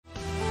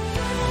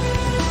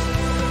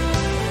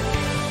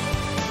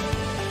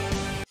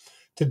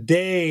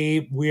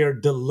Today, we are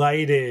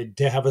delighted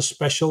to have a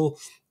special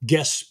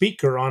guest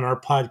speaker on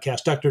our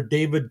podcast, Dr.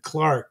 David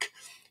Clarke.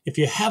 If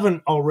you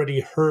haven't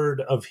already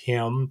heard of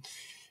him,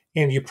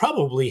 and you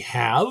probably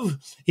have,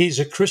 he's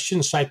a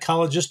Christian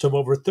psychologist of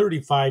over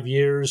 35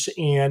 years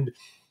and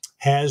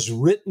has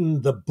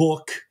written the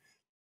book,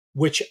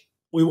 which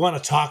we want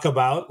to talk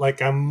about.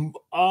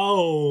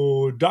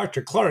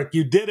 Dr. Clarke,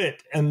 you did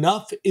it.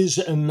 Enough is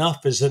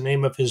Enough is the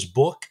name of his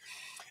book.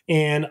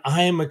 And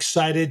I am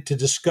excited to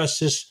discuss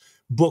this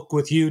book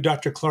with you,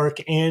 Dr.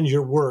 Clarke, and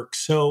your work.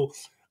 So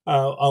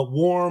a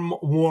warm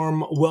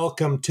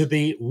welcome to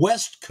the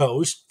West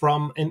Coast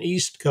from an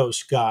East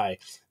Coast guy.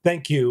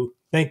 Thank you.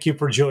 Thank you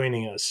for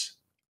joining us.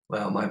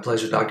 Well, my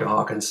pleasure, Dr.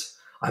 Hawkins.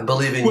 I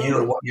believe in you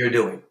and what you're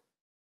doing.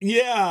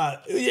 Yeah.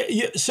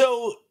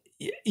 So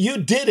you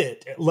did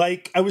it.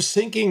 Like, I was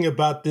thinking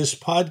about this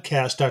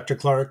podcast, Dr.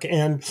 Clarke,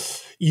 and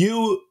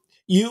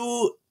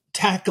you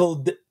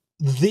tackled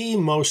the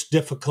most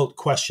difficult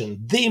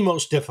question,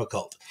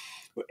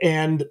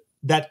 And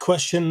that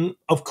question,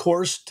 of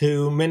course,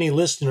 to many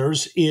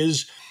listeners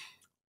is,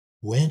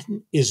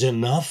 when is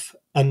enough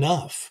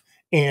enough?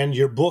 And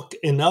your book,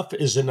 Enough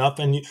is Enough,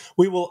 and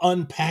we will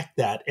unpack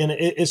that. And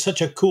it's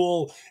such a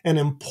cool and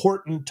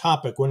important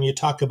topic when you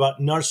talk about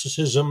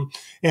narcissism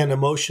and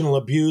emotional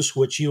abuse,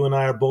 which you and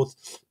I are both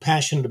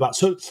passionate about.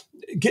 So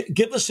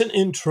give us an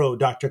intro,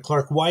 Dr.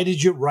 Clarke. Why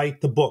did you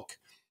write the book?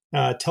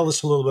 Tell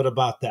us a little bit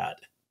about that.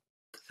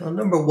 Well,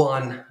 number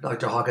one,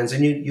 Dr. Hawkins,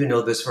 and you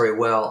know this very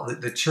well,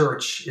 the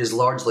church is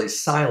largely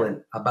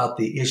silent about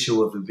the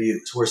issue of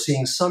abuse. We're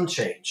seeing some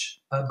change,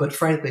 but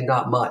frankly,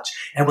 not much.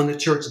 And when the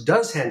church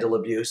does handle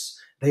abuse,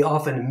 they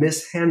often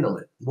mishandle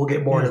it. We'll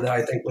get more into that,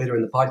 I think, later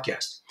in the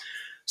podcast.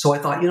 So I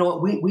thought, you know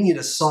what, we need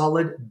a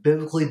solid,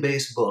 biblically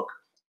based book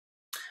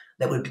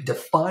that would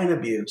define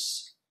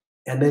abuse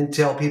and then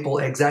tell people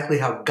exactly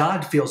how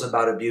God feels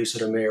about abuse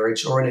in a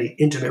marriage or in an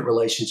intimate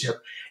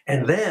relationship.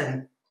 And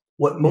then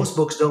what most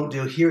books don't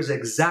do, here's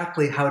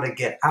exactly how to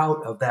get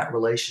out of that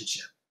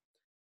relationship.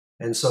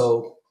 And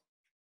so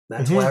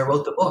that's why I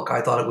wrote the book.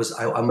 I thought it was,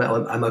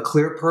 I'm a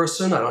clear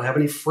person. I don't have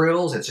any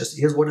frills. It's just,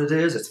 here's what it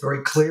is. It's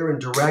very clear and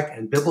direct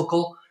and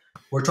biblical.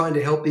 We're trying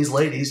to help these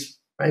ladies,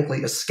 frankly,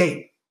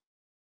 escape.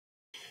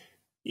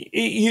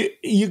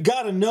 You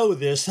got to know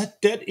this.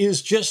 That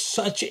is just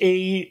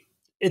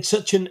it's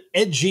such an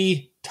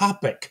edgy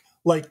topic.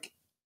 Like,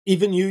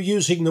 even you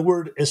using the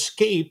word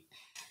escape,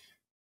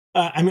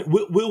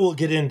 we will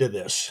get into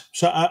this.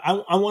 So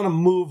I want to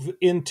move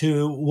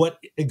into what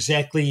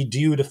exactly do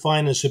you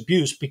define as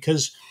abuse,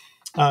 because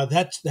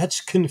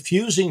that's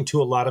confusing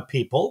to a lot of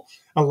people.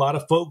 A lot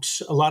of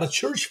folks, a lot of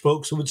church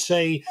folks would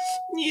say,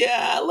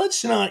 yeah,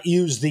 let's not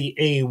use the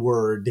A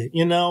word.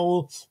 You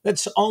know,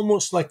 that's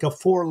almost like a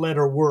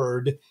 4-letter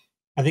word.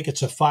 I think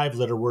it's a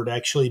 5-letter word,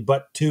 actually.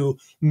 But to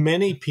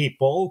many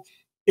people,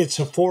 it's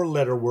a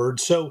 4-letter word.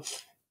 So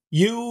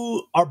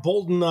you are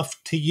bold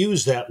enough to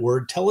use that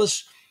word. Tell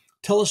us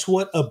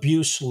what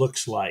abuse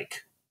looks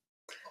like.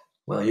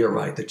 Well, you're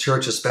right. The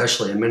church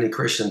especially, and many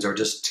Christians are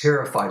just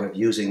terrified of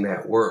using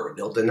that word.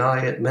 They'll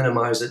deny it,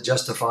 minimize it,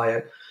 justify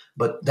it,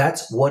 but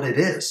that's what it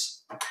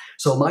is.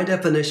 So my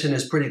definition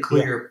is pretty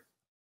clear.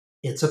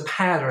 Yeah. It's a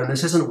pattern.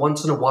 This isn't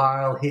once in a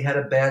while, he had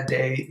a bad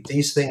day,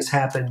 these things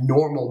happen,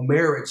 normal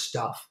marriage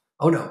stuff.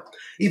 Oh no,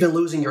 even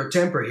losing your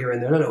temper here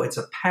and there. No, it's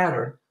a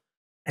pattern.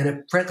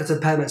 And frankly, it's a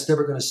pattern that's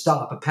never going to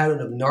stop, a pattern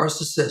of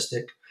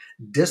narcissistic,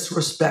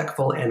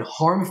 disrespectful, and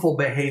harmful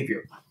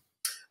behavior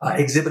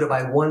exhibited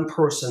by one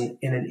person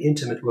in an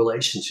intimate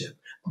relationship.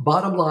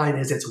 Bottom line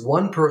is, it's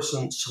one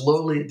person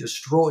slowly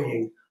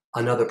destroying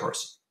another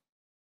person.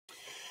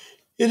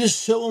 It is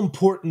so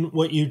important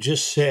what you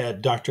just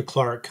said, Dr.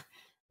 Clarke,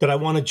 that I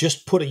want to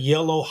just put a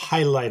yellow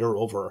highlighter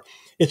over.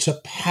 It's a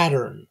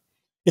pattern.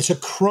 It's a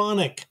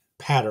chronic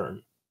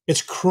pattern.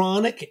 It's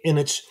chronic, and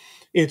it's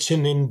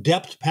an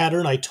in-depth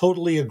pattern. I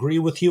totally agree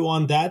with you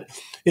on that.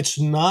 It's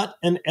not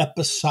an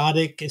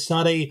episodic. It's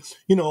not a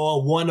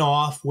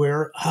one-off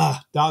where,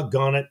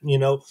 doggone it,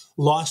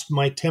 lost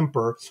my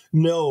temper.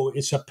 No,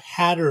 it's a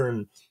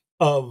pattern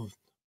of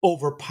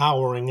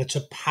overpowering. It's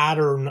a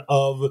pattern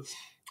of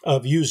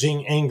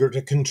using anger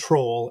to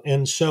control.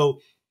 And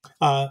so,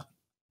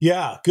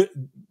 good.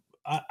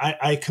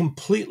 I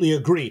completely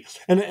agree.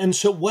 And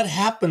so what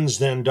happens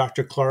then,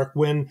 Dr. Clarke,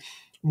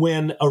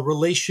 when a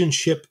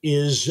relationship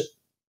is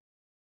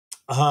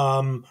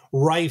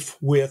rife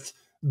with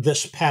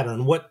this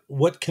pattern? What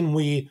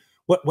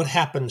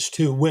happens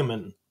to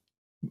women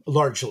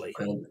largely?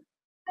 Well,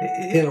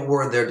 in a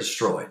word, they're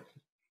destroyed.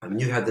 I mean,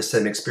 you had the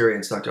same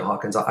experience, Dr.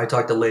 Hawkins. I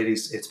talk to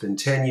ladies, it's been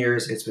 10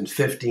 years, it's been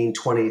 15,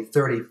 20,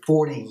 30,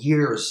 40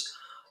 years,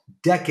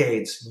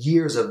 decades,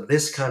 years of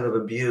this kind of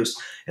abuse,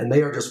 and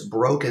they are just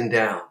broken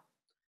down.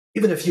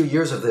 Even a few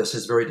years of this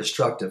is very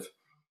destructive.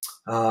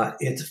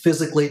 It's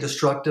physically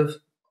destructive.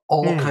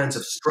 All kinds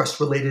of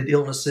stress-related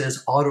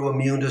illnesses,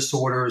 autoimmune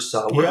disorders,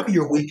 wherever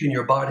you're weak in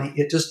your body,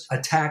 it just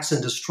attacks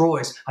and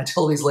destroys. I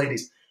tell these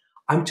ladies,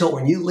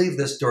 when you leave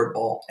this dirt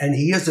ball, and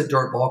he is a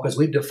dirt ball because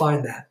we've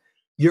defined that,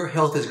 your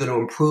health is going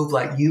to improve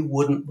like you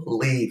wouldn't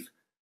believe.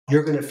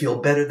 you're going to feel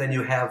better than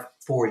you have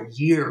for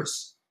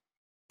years.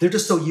 They're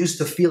just so used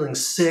to feeling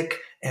sick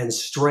and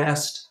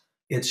stressed.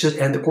 It's just,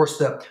 and of course,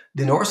 the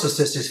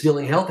narcissist is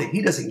feeling healthy.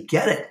 He doesn't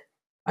get it.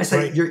 I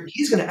say, Right.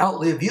 he's going to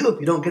outlive you if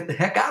you don't get the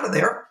heck out of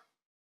there.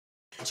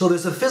 So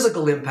there's a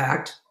physical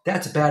impact.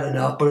 That's bad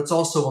enough, but it's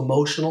also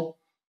emotional,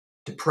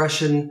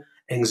 depression,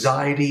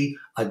 anxiety,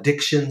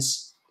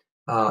 addictions,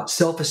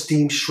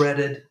 self-esteem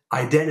shredded,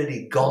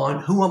 identity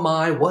gone. Who am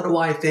I? What do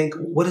I think?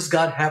 What does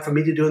God have for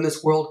me to do in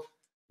this world?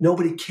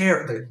 Nobody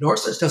cares. The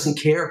narcissist doesn't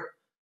care.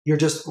 You're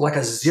just like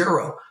a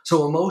zero.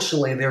 So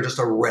emotionally, they're just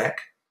a wreck.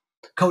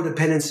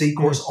 Codependency, of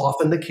course,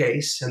 often the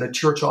case, and the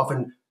church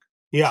often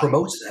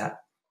promotes that.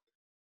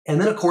 And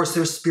then, of course,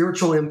 there's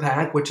spiritual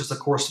impact, which is, of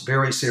course,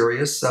 very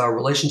serious.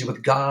 Relationship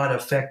with God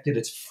affected.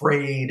 It's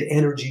frayed,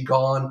 energy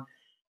gone.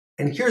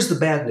 And here's the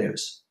bad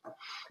news.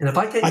 And if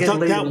I can't get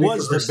laid that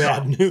was the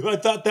bad news. I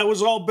thought that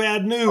was all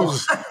bad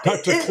news,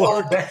 Dr.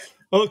 Clarke.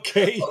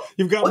 Okay,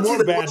 you've got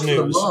more bad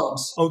news.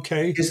 Moms,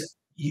 okay, because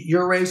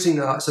you're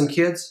raising some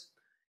kids.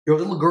 Your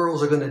little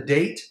girls are going to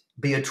date,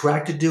 be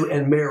attracted to,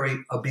 and marry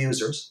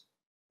abusers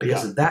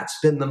because that's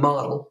been the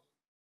model.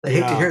 They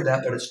hate to hear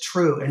that, but it's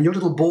true. And your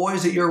little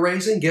boys that you're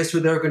raising, guess who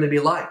they're going to be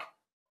like?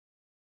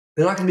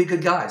 They're not going to be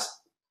good guys.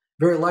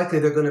 Very likely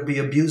they're going to be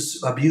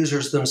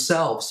abusers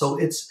themselves. So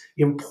it's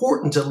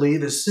important to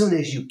leave as soon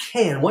as you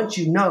can, once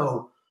you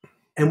know,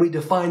 and we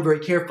define very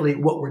carefully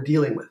what we're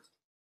dealing with.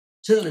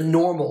 It's not a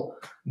normal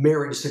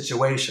marriage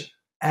situation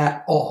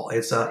at all.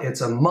 It's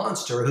a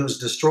monster who's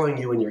destroying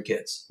you and your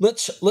kids.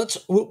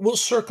 We'll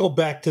circle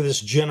back to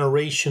this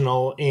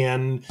generational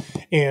and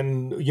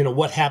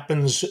what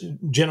happens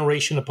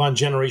generation upon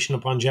generation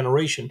upon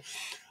generation.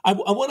 I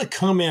want to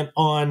comment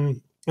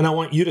on, and I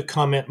want you to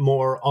comment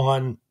more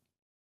on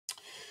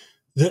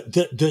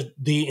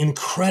the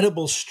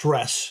incredible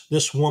stress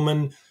this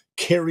woman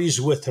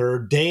carries with her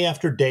day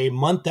after day,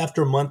 month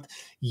after month,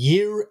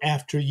 year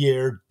after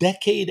year,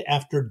 decade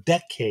after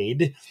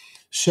decade.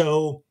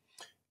 So,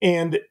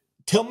 and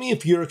tell me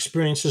if your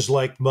experience is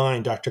like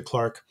mine, Dr.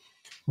 Clarke.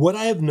 What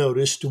I have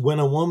noticed when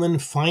a woman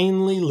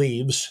finally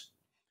leaves,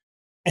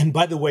 and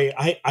by the way,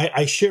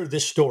 I share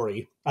this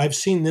story. I've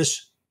seen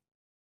this,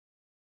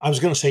 I was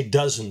going to say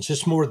dozens.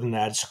 It's more than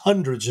that. It's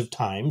hundreds of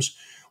times.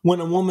 When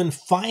a woman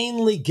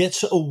finally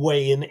gets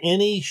away in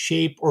any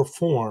shape or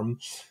form,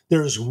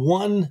 there's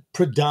one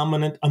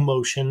predominant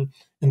emotion,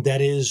 and that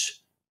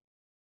is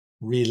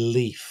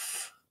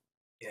relief.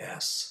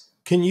 Yes.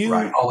 Can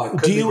you,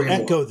 do you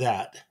echo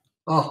that?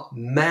 Oh,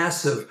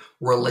 massive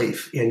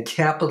relief in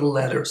capital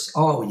letters.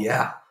 Oh,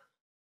 yeah.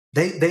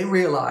 They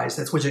realize,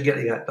 that's what you're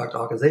getting at, Dr.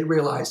 Hawkins. They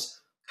realize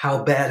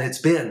how bad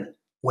it's been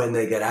when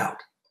they get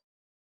out.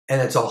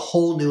 And it's a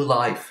whole new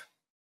life.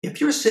 If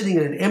you're sitting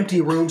in an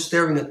empty room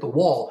staring at the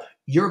wall,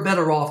 you're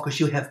better off because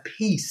you have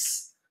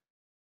peace.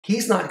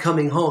 He's not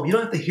coming home. You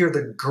don't have to hear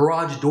the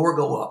garage door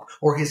go up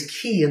or his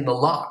key in the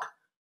lock,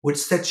 which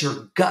sets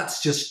your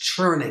guts just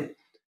churning.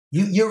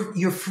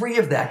 You're free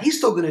of that. He's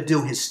still going to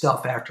do his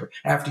stuff after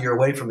you're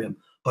away from him.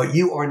 But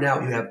you are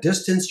now, you have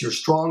distance, you're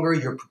stronger,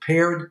 you're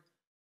prepared.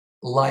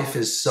 Life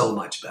is so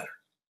much better.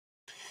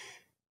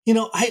 You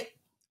know, I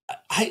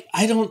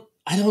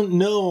don't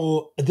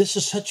know. This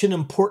is such an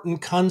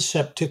important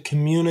concept to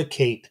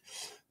communicate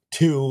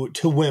to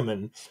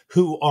women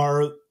who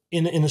are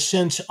in a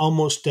sense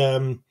almost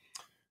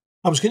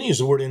I was going to use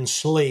the word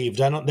enslaved.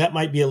 That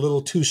might be a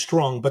little too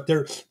strong, but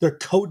they're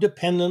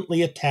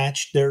codependently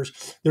attached. There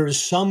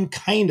is some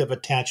kind of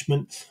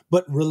attachment,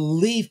 but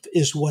relief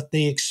is what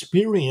they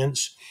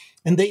experience,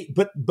 and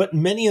but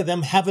many of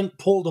them haven't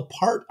pulled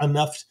apart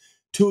enough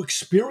to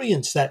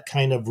experience that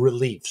kind of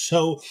relief.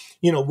 So,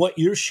 what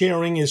you're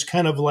sharing is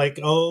kind of like,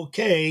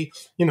 okay,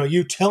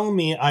 you tell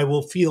me I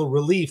will feel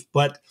relief,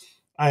 but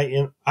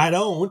I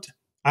don't.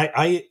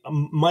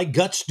 My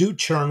guts do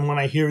churn when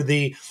I hear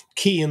the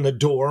key in the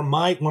door.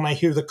 When I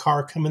hear the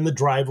car come in the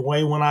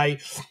driveway, when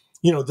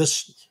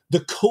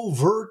the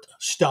covert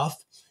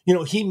stuff,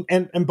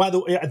 and by the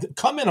way,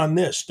 comment on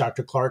this,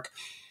 Dr. Clarke.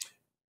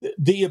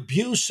 The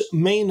abuse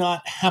may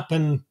not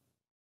happen.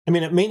 I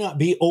mean, it may not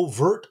be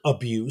overt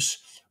abuse,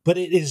 but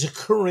it is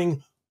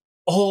occurring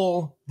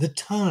all the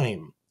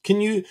time. Can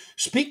you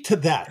speak to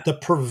that, the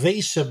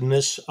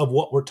pervasiveness of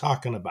what we're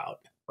talking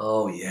about?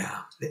 Oh,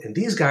 yeah. And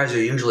these guys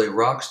are usually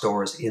rock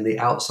stars in the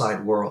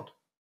outside world.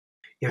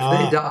 If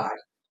they die,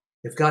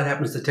 if God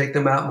happens to take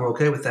them out and we're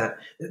okay with that,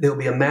 there'll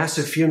be a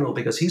massive funeral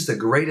because he's the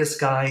greatest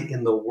guy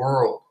in the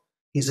world.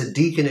 He's a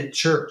deacon at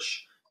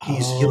church.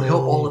 He'll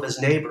help all of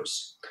his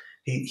neighbors.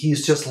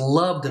 He's just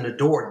loved and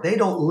adored. They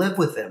don't live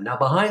with them. Now,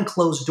 behind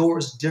closed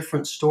doors,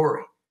 different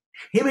story.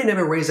 He may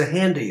never raise a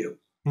hand to you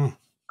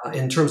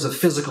in terms of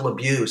physical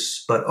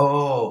abuse, but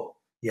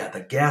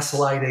the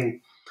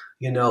gaslighting,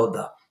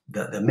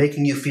 the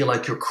making you feel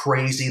like you're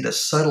crazy, the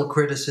subtle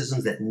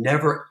criticisms that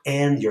never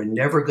end, you're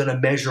never going to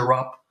measure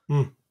up.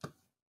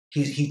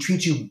 He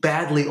treats you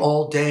badly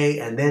all day,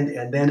 and then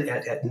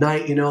at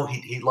night,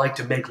 he'd like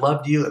to make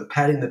love to you and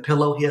patting the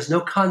pillow. He has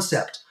no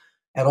concept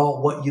at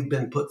all what you've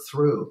been put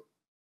through.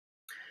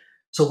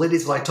 So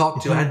ladies that I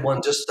talked to, I had Mhm.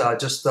 one just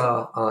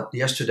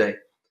yesterday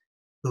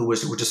who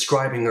was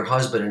describing her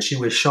husband, and she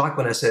was shocked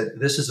when I said,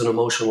 "This is an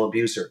emotional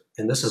abuser,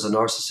 and this is a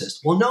narcissist."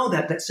 Well, no,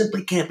 that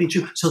simply can't be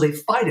true. So they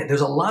fight it.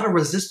 There's a lot of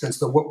resistance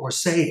to what we're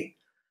saying,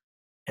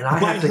 and I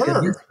By have to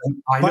convince her,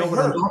 them I by know what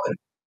I'm her, talking.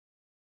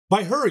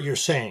 by her, you're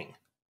saying.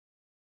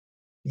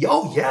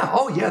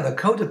 Oh yeah. The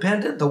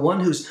codependent, the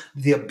one who's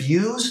the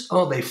abused.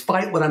 Oh, they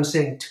fight what I'm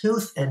saying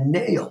tooth and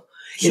nail.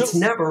 It's So,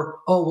 never,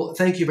 oh well,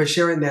 thank you for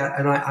sharing that,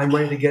 and I'm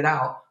ready to get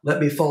out.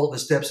 Let me follow the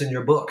steps in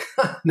your book.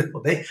 No,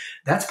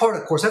 that's part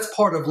of course. That's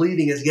part of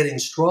leading is getting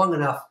strong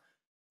enough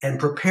and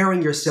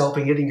preparing yourself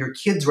and getting your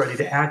kids ready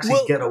to actually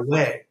well, get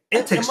away.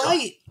 That takes am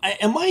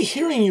time. I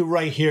hearing you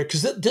right here?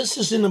 Because this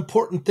is an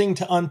important thing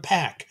to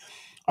unpack.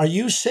 Are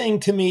you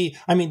saying to me?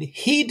 I mean,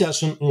 he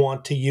doesn't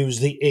want to use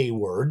the A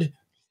word,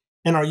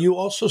 and are you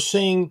also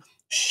saying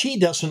she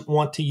doesn't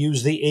want to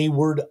use the A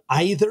word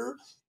either?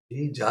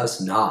 He does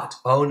not.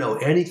 Oh no,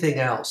 anything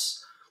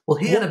else. Well,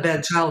 he had a What?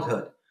 bad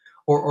childhood,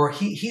 or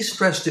he's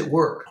stressed at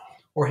work,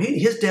 or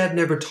his dad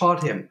never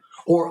taught him,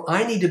 or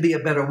I need to be a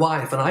better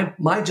wife, and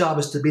my job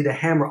is to be the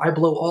hammer. I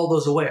blow all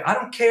those away. I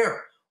don't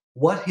care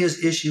what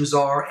his issues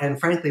are, and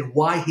frankly,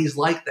 why he's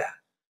like that.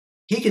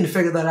 He can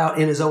figure that out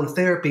in his own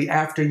therapy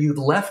after you've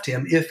left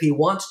him, if he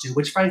wants to,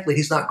 which frankly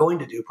he's not going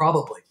to do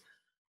probably.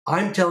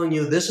 I'm telling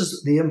you, this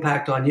is the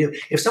impact on you.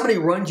 If somebody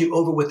runs you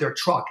over with their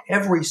truck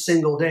every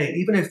single day,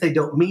 even if they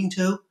don't mean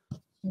to,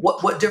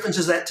 what difference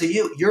is that to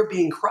you? You're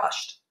being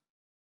crushed.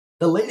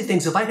 The lady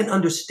thinks if I can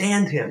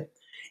understand him,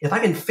 if I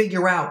can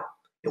figure out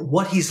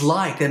what he's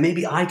like, then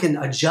maybe I can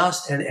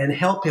adjust and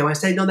help him. I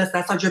say, no,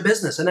 that's not your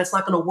business, and that's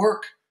not going to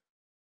work.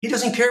 He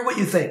doesn't care what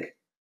you think.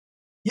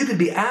 You could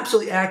be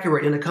absolutely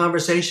accurate in a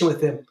conversation with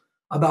him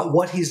about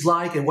what he's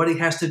like and what he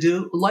has to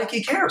do, like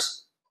he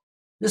cares.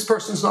 This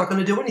person's not going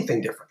to do anything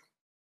different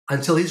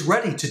until he's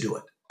ready to do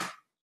it.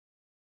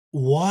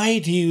 Why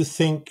do you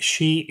think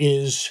she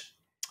is?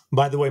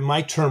 By the way,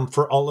 my term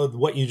for all of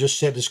what you just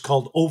said is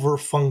called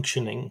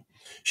overfunctioning.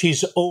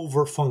 She's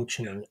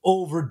overfunctioning,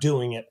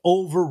 overdoing it,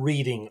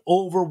 overreading,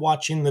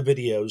 overwatching the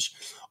videos,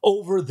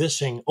 over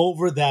thising,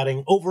 over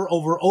thating,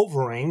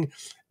 overing.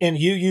 And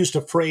you used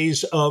a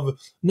phrase of,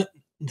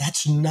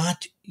 that's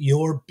not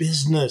your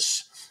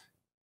business.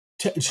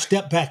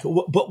 Step back.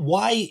 But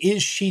why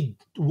is she?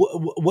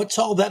 What's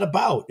all that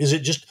about? Is it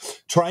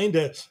just trying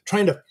to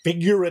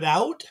figure it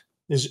out?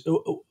 Is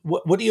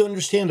what do you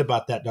understand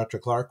about that, Dr.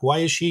 Clarke? Why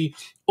is she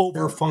over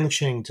No,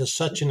 functioning to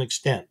such an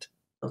extent?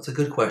 that's a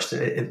good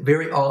question.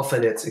 Very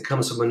often it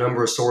comes from a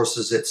number of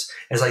sources. It's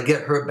as I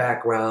get her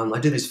background, I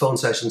do these phone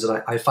sessions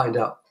and I find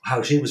out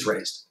how she was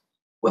raised.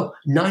 Well,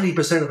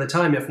 90% of the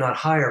time, if not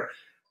higher,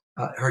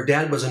 her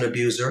dad was an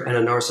abuser and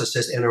a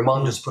narcissist, and her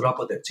mom Mm, just put up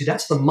with it. See,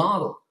 that's the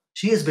model.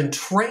 She has been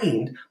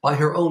trained by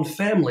her own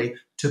family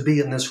to be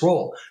in this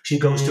role. She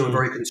goes to a mm,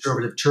 very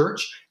conservative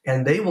church,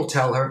 and they will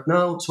tell her,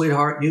 "No,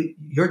 sweetheart,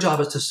 your job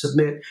is to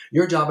submit.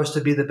 Your job is to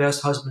be the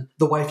best husband,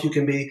 the wife you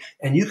can be,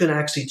 and you can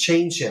actually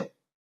change him."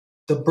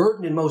 The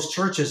burden in most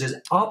churches is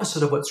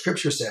opposite of what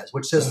Scripture says,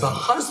 which says the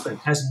husband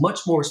has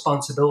much more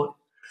responsibility,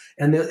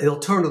 and they'll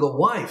turn to the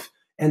wife,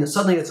 and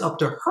suddenly it's up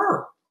to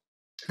her.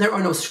 There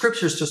are no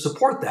scriptures to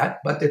support that,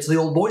 but it's the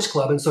old boys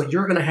club, and so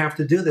you're going to have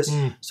to do this.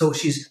 mm, So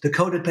the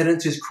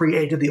codependency is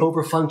created, the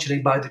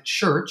overfunctioning by the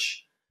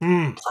church.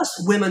 mm.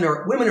 Plus, women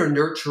are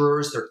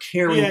nurturers; they're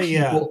caring Yeah,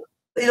 yeah. people.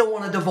 They don't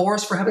want a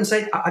divorce, for heaven's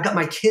sake. I got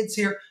my kids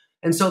here,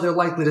 and so they're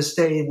likely to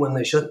stay when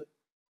they shouldn't.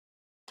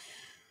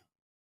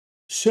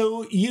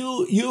 So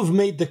you've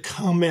made the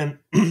comment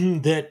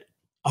that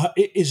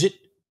is it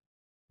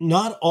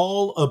not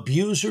all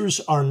abusers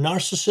are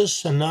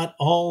narcissists and not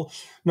all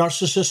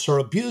narcissists are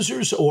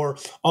abusers, or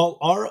all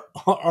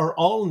are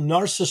all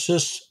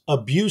narcissists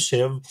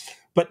abusive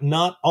but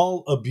not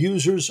all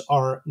abusers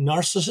are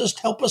narcissists?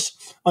 Help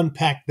us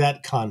unpack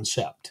that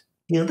concept.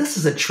 This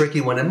is a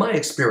tricky one. In my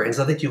experience,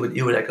 I think you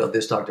would echo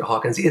this, Dr.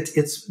 Hawkins.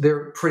 It's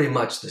they're pretty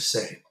much the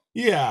same.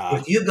 Yeah,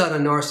 If you've got a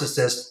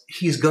narcissist,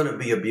 he's going to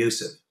be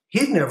abusive.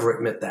 He'd never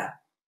admit that.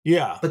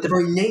 yeah. But the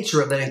very nature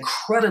of that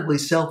incredibly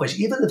selfish,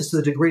 even if it's to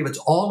the degree of it's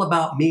all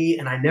about me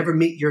and I never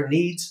meet your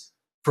needs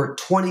for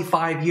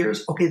 25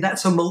 years, okay,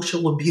 that's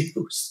emotional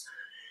abuse.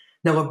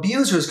 Now,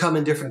 abusers come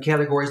in different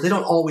categories. They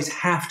don't always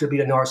have to be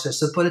a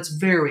narcissist, but it's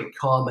very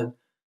common.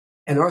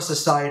 And our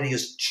society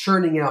is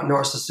churning out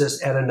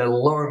narcissists at an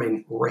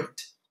alarming rate.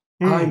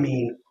 I Hmm.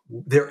 mean,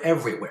 they're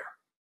everywhere.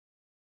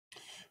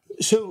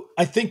 So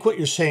I think what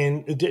you're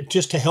saying,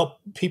 just to help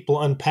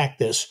people unpack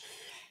this,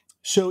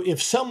 so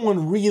if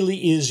someone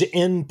really is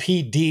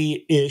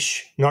NPD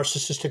ish,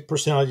 narcissistic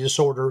personality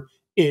disorder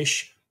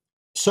ish,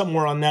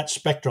 somewhere on that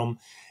spectrum,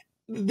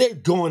 they're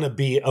going to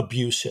be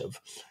abusive.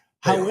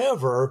 They are.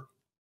 However,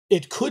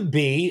 it could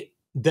be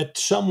that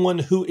someone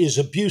who is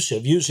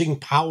abusive, using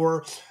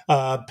power,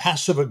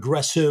 passive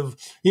aggressive,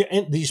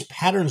 and these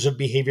patterns of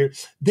behavior,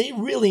 they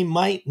really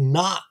might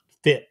not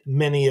fit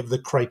many of the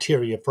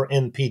criteria for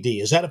NPD.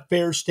 Is that a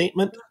fair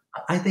statement?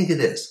 I think it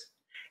is.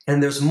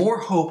 And there's more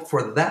hope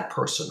for that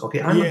person.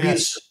 Okay, I'm abusive,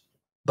 Yes.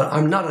 but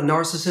I'm not a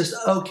narcissist.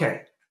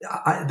 Okay.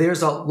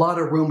 there's a lot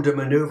of room to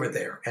maneuver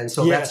there. And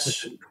so that's the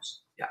Yes. good news.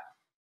 Yeah.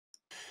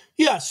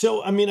 Yeah.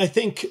 So, I mean, I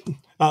think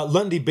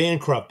Lundy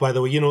Bancroft, by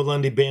the way, you know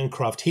Lundy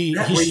Bancroft, That he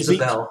rings a speaks.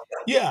 bell.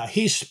 Yeah,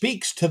 he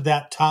speaks to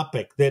that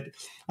topic that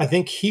I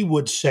think he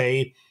would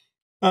say,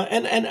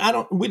 and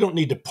we don't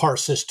need to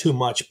parse this too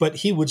much, but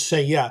he would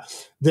say, yeah,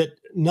 that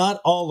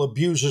not all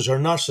abusers are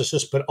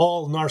narcissists, but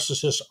all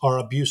narcissists are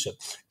abusive.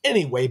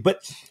 Anyway,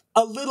 but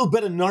a little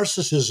bit of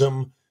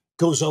narcissism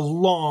goes a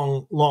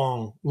long,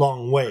 long,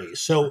 long way.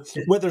 So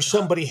Yeah. whether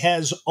somebody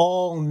has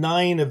all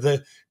 9 of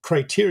the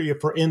criteria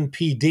for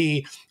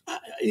NPD,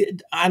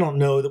 I don't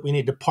know that we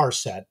need to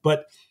parse that,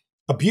 but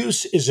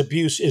abuse is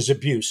abuse is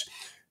abuse.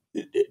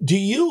 Do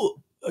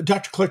you,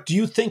 Dr. Clarke, do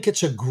you think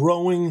it's a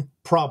growing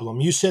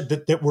problem? You said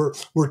that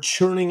we're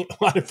churning.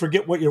 I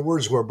forget what your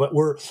words were, but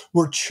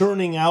we're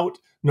churning out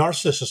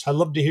narcissists. I'd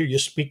love to hear you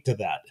speak to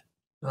that.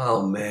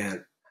 Oh,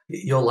 man.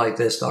 You'll like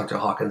this, Dr.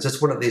 Hawkins.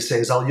 It's one of these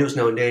things. I'll use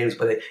no names,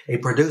 but a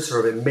producer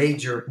of a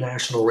major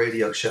national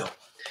radio show,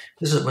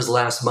 was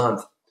last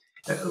month,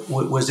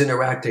 was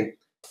interacting,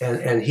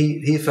 and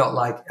he felt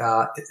like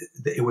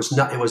it was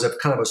a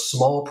kind of a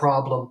small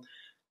problem,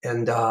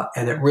 and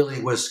it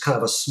really was kind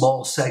of a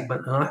small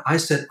segment. And I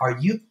said, "Are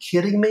you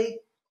kidding me?"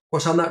 Of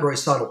course, I'm not very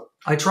subtle.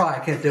 I try. I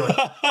can't do it.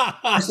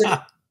 I said,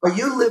 I "Are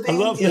you living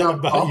love in that a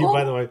about you,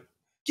 by the bubble?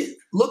 way.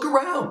 Look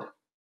around,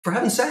 for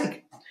heaven's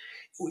sake."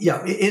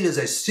 Yeah, it is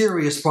a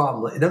serious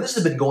problem. Now, this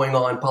has been going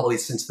on probably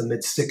since the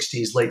mid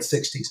 60s, late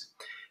 60s.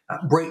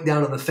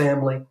 Breakdown of the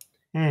family.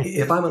 Mm.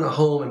 If I'm in a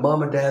home and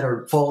mom and dad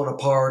are falling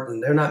apart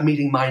and they're not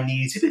meeting my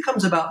needs, it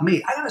becomes about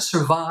me. I got to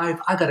survive.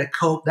 I got to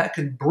cope. That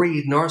could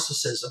breed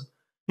narcissism.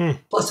 Mm.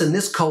 Plus, in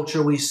this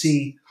culture, we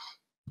see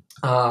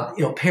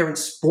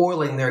parents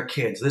spoiling their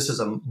kids. This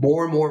is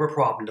more and more of a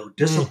problem. No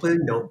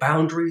discipline, no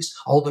boundaries,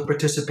 all the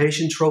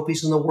participation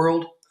trophies in the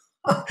world.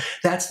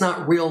 That's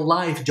not real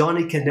life.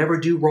 Johnny can never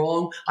do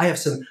wrong. I have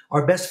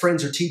our best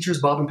friends are teachers,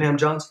 Bob and Pam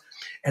Johns,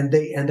 and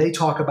they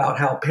talk about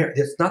how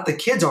it's not the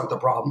kids aren't the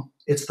problem,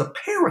 it's the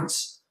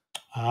parents.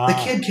 The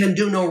kid can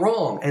do no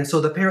wrong. And so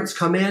the parents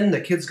come in,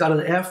 the kid's got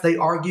an F, they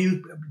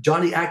argue,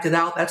 Johnny acted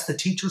out, that's the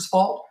teacher's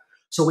fault.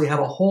 So we have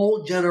a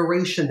whole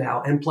generation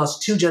now, and plus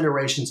 2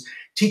 generations,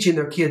 teaching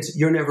their kids,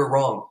 you're never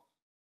wrong.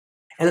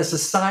 And a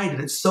society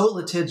that's so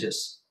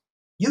litigious,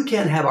 you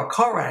can't have a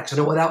car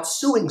accident without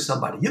suing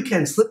somebody. You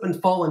can slip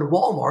and fall in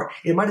Walmart.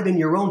 It might have been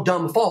your own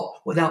dumb fault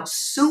without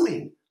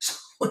suing. So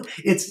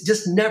it's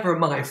just never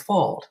my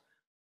fault.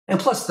 And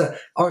plus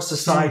our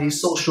society,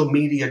 social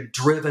media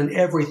driven,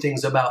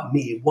 everything's about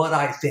me, what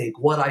I think,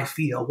 what I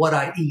feel, what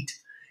I eat.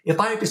 If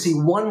I have to see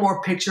one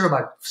more picture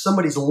about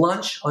somebody's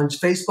lunch on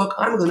Facebook,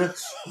 I'm going to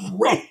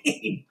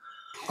rage.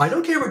 I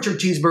don't care what your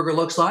cheeseburger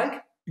looks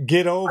like.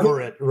 Get over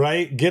it,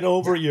 right? Get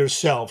over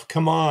yourself.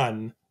 Come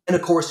on. And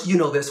of course, you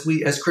know this,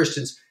 we as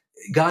Christians,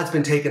 God's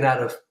been taken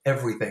out of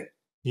everything.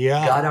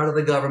 Yeah. God out of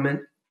the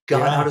government,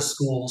 God out of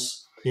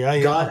schools,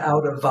 God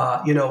out of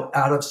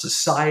out of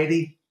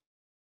society.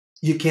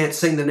 You can't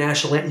sing the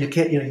national anthem. You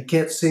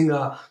can't sing.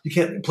 You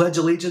can't pledge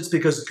allegiance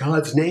because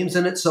God's name's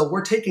in it. So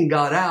we're taking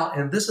God out,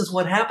 and this is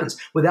what happens.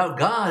 Without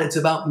God, it's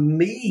about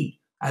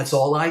me. That's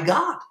all I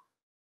got.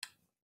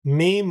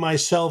 Me,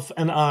 myself,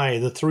 and I.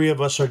 The 3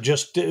 of us are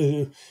just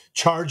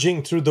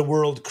charging through the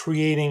world,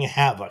 creating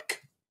havoc.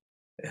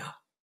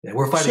 Yeah,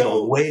 we're fighting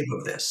a wave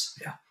of this.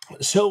 Yeah.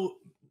 So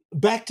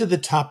back to the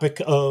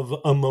topic of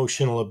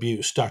emotional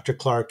abuse, Dr.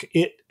 Clarke.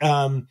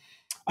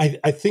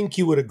 I think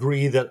you would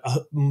agree that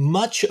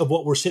much of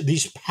what we're saying,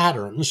 these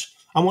patterns,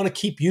 I want to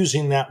keep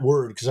using that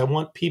word because I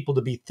want people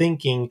to be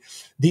thinking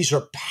these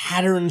are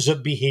patterns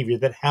of behavior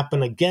that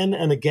happen again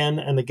and again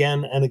and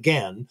again and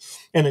again.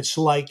 And it's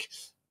like,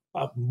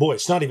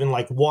 it's not even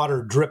like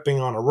water dripping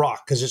on a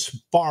rock because it's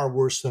far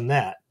worse than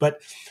that.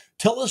 But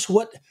tell us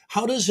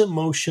how does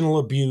emotional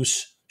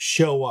abuse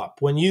show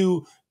up? When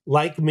you,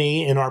 like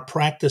me, in our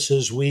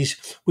practices,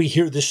 we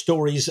hear the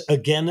stories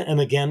again and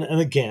again and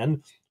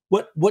again.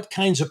 What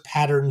kinds of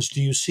patterns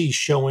do you see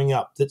showing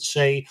up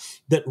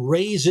that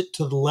raise it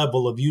to the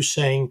level of you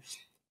saying,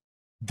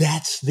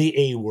 that's the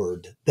A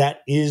word,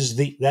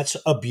 that's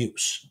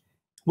abuse?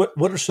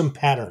 What are some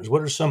patterns?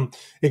 What are some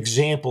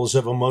examples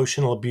of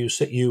emotional abuse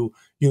that you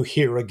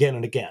hear again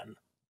and again?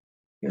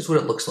 Here's what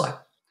it looks like.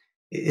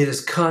 It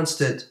is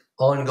constant,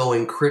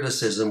 ongoing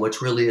criticism,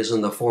 which really is in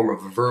the form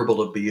of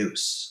verbal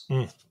abuse.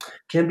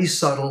 Can be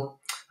subtle,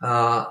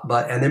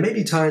 and there may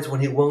be times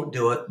when he won't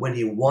do it, when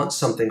he wants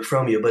something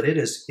from you, but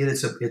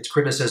it's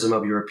criticism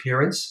of your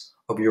appearance,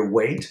 of your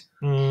weight,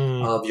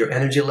 of your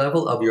energy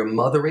level, of your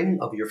mothering,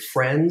 of your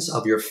friends,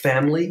 of your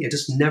family. It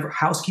just never,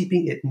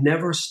 housekeeping, it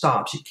never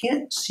stops. You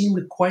can't seem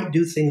to quite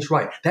do things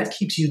right. That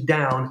keeps you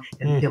down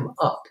and him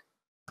up.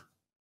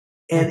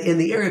 And in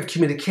the area of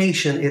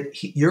communication,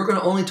 you're going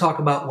to only talk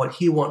about what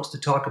he wants to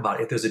talk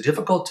about. If there's a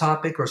difficult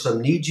topic or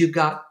some needs you've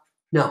got,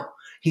 no,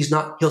 he's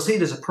not. He'll see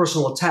it as a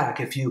personal attack.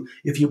 If you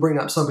bring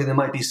up something that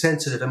might be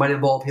sensitive, it might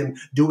involve him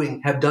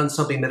have done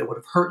something that would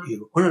have hurt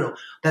you. Oh, no,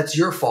 that's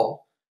your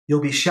fault.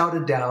 You'll be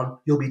shouted down.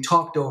 You'll be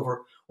talked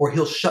over, or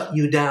he'll shut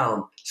you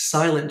down.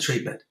 Silent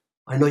treatment.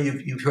 I know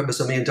you've heard this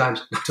a million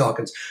times, Dr.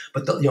 Hawkins,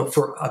 but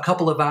for a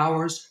couple of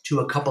hours to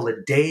a couple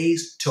of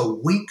days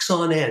to weeks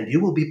on end, you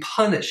will be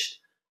punished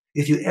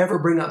if you ever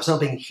bring up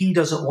something he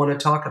doesn't want to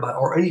talk about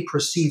or any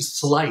perceived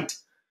slight.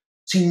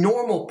 See,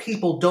 normal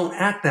people don't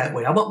act that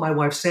way. I want my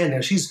wife saying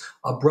that she's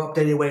abrupt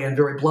anyway and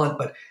very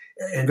blunt,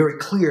 and very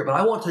clear. But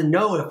I want to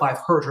know if I've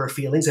hurt her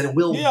feelings, and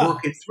we'll Yeah.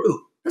 work it through.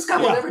 This guy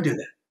will Yeah. never do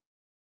that.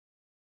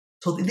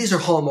 So these are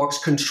hallmarks.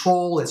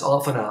 Control is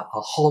often a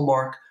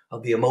hallmark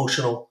of the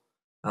emotional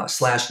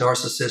slash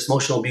narcissist,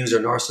 emotional abuser,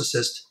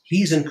 narcissist.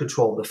 He's in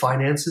control of the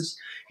finances.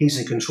 He's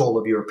in control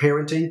of your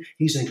parenting.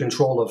 He's in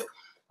control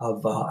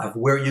of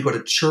where you go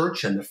to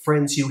church and the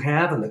friends you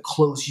have and the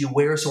clothes you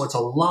wear. So it's a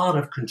lot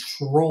of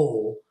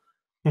control.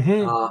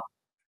 Mm-hmm.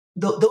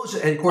 Those,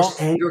 and of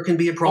course, anger can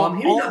be a problem.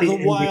 He may not be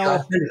angry,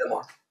 guys. Many of them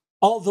are.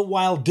 All the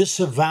while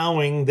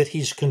disavowing that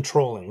he's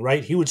controlling,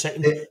 right? He would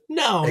say,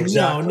 no,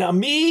 Exactly. no,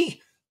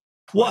 me?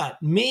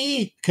 What?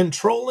 Me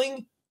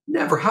controlling?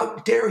 Never. How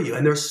dare you?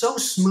 And they're so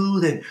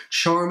smooth and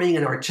charming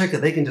and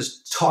articulate, they can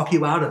just talk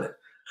you out of it.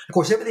 Of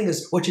course, everything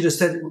is, what you just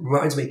said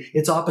reminds me,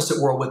 it's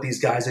opposite world with these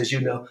guys, as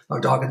you know, our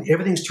dog.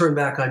 Everything's turned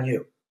back on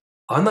you.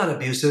 I'm not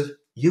abusive.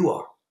 You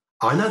are.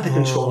 I'm not the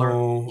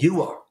controller.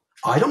 You are.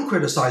 I don't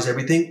criticize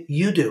everything.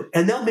 You do.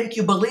 And they'll make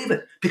you believe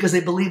it because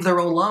they believe their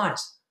own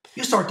lies.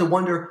 You start to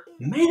wonder,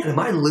 man, am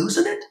I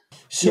losing it?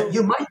 So, yeah,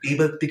 you might be,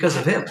 but because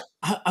of him.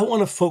 I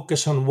want to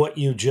focus on what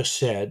you just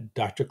said,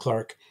 Dr.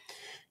 Clarke.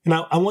 And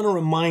I want to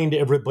remind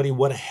everybody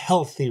what a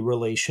healthy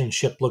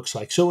relationship looks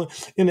like. So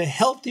in a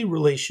healthy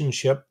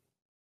relationship,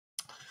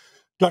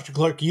 Dr.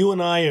 Clarke, you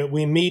and I,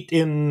 we meet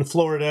in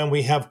Florida and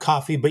we have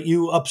coffee, but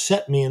you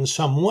upset me in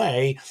some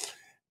way.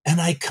 And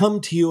I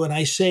come to you and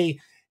I say,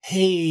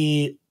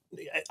 hey,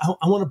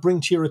 I want to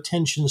bring to your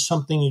attention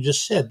something you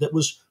just said that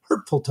was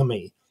hurtful to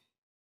me.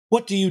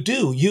 What do?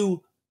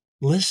 You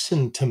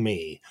listen to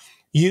me.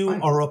 You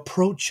are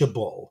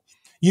approachable.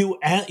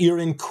 You're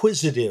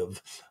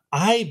inquisitive.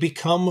 I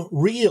become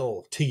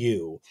real to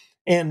you.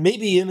 And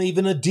maybe in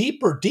even a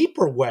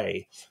deeper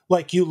way,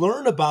 like you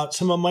learn about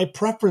some of my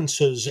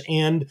preferences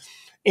and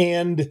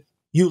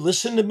you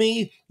listen to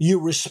me, you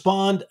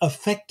respond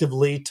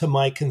effectively to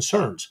my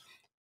concerns.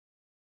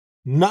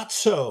 Not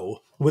so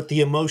with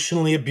the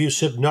emotionally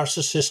abusive,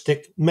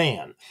 narcissistic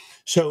man.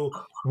 So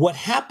what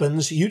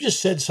happens, you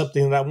just said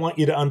something that I want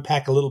you to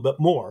unpack a little bit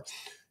more.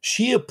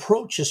 She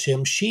approaches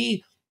him.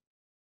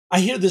 I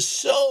hear this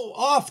so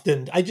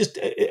often.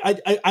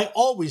 I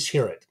always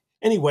hear it.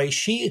 Anyway,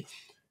 she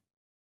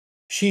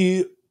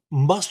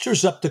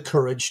musters up the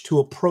courage to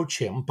approach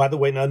him. By the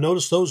way, now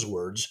notice those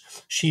words.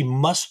 She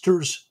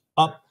musters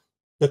up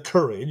the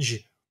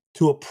courage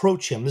to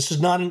approach him. This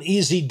is not an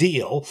easy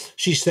deal.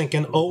 She's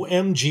thinking,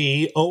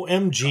 OMG,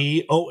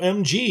 OMG,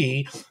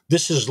 OMG.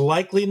 This is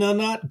likely to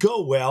not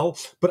go well,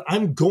 but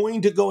I'm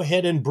going to go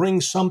ahead and bring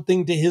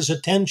something to his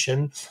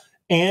attention.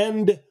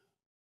 And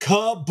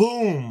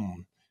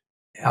kaboom.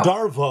 Yep.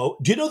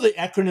 DARVO. Do you know the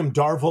acronym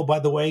DARVO, by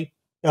the way?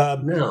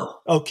 No.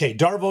 Okay.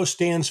 DARVO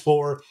stands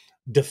for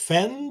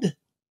defend,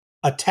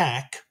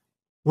 attack,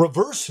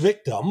 reverse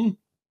victim,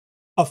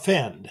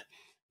 offend.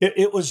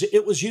 It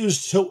was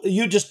used. So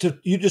you just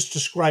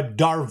described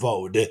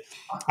Darvoed.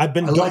 I've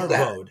been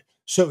Darvoed.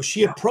 So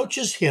she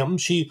approaches him.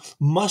 She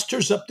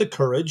musters up the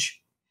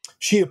courage.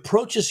 She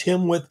approaches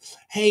him with,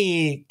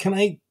 "Hey, can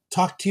I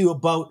talk to you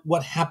about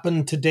what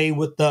happened today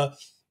with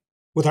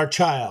our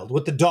child,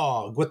 with the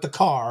dog, with the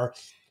car?"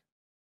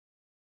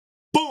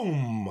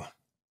 Boom!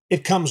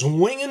 It comes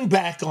winging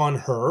back on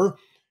her.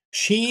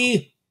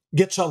 She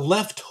gets a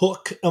left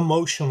hook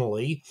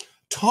emotionally.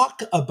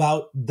 Talk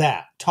about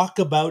that. Talk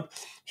about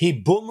he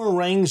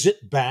boomerangs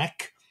it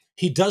back.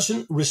 He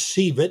doesn't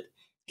receive it.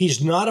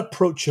 He's not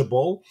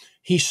approachable.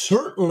 He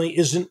certainly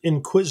isn't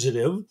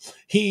inquisitive.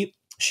 She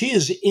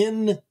is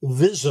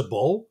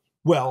invisible.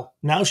 Well,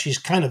 now she's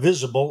kind of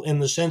visible in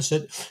the sense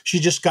that she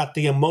just got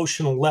the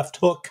emotional left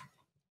hook.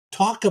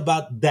 Talk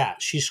about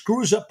that. She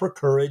screws up her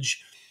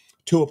courage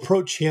to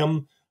approach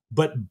him,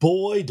 but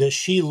boy, does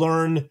she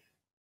learn,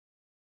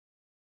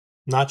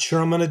 not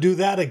sure I'm going to do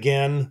that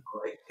again.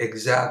 Right.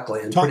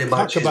 Exactly. And pretty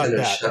much she's going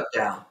to shut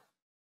down.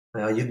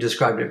 You've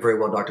described it very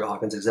well, Dr.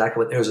 Hawkins.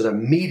 Exactly. There's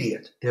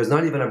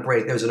not even a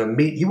break. There's an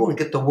immediate, you won't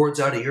get the words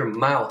out of your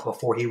mouth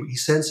before he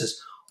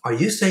senses, are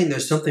you saying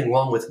there's something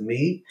wrong with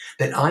me?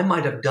 That I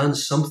might have done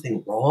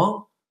something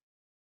wrong?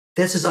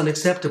 This is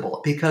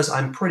unacceptable because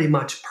I'm pretty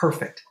much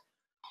perfect.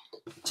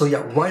 So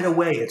yeah, right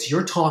away, it's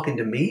you're talking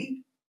to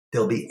me.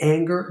 There'll be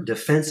anger,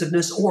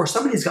 defensiveness, or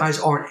some of these guys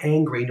aren't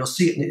angry. And you'll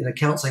see it in a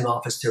counseling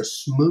office. They're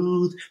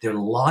smooth, they're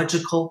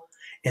logical,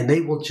 and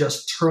they will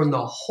just turn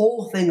the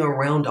whole thing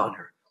around on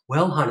her.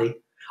 Well, honey,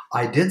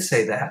 I did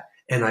say that,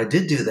 and I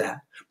did do that.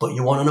 But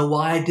you want to know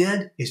why I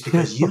did? It's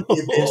because you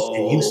did this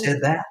and you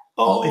said that.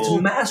 Oh,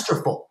 it's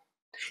masterful.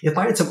 If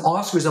I had some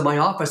Oscars in my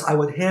office, I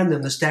would hand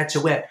them the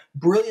statuette.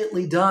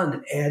 Brilliantly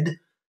done, Ed.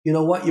 You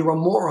know what? You're a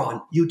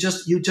moron. You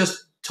just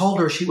told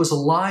her she was a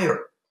liar.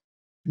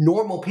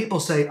 Normal people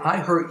say, I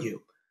hurt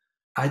you.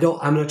 I'm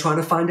going to try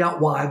to find out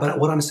why, but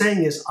what I'm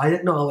saying is I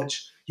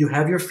acknowledge you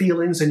have your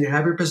feelings and you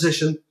have your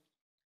position,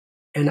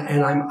 and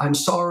I'm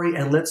sorry,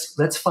 and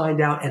let's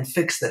find out and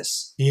fix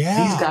this. These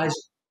Yeah. guys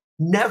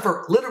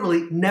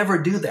literally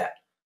never do that.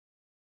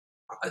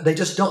 They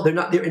just don't.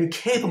 They're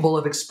incapable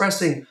of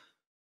expressing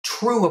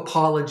true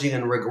apology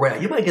and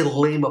regret. You might get a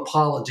lame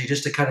apology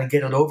just to kind of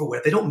get it over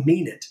with. They don't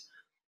mean it.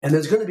 And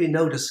there's going to be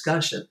no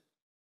discussion.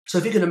 So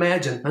if you can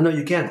imagine, I know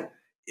you can,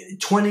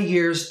 20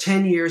 years,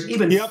 10 years,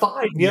 even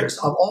 5 years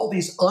of all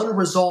these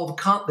unresolved,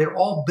 they're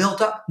all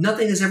built up.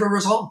 Nothing is ever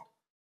resolved.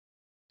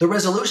 The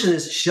resolution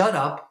is shut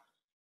up.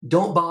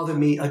 Don't bother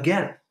me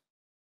again.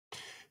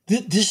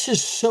 This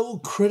is so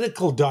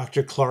critical,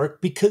 Dr. Clarke,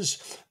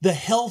 because the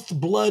health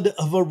blood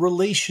of a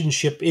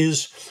relationship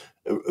is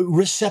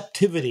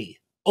receptivity,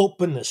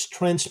 openness,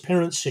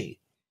 transparency.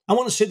 I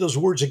want to say those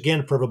words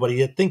again for everybody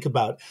to think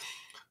about.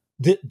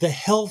 The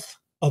health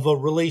of a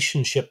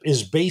relationship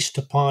is based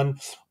upon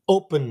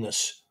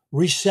openness,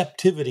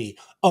 receptivity,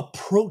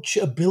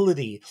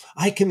 approachability.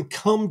 I can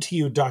come to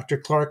you, Dr.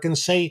 Clarke, and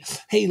say,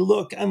 hey,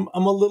 look, I'm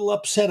a little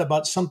upset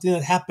about something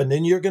that happened.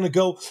 And you're going to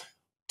go,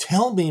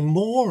 tell me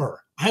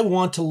more. I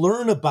want to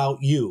learn about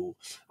you.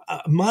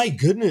 My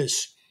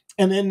goodness.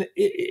 And then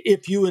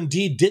if you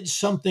indeed did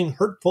something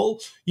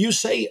hurtful, you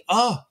say,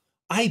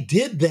 I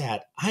did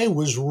that. I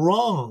was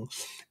wrong.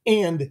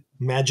 And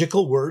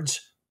magical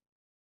words,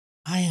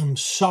 I am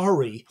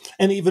sorry.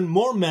 And even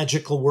more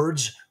magical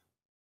words,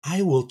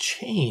 I will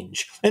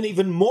change. And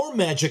even more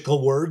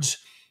magical words,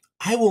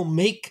 I will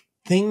make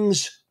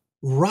things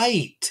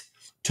right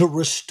to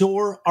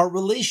restore our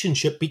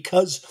relationship,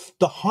 because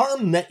the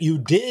harm that you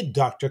did,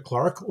 Dr.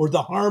 Clarke, or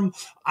the harm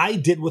I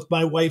did with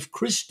my wife,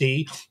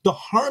 Christy, the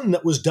harm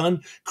that was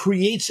done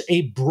creates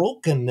a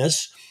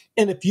brokenness.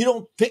 And if you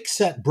don't fix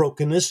that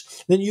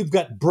brokenness, then you've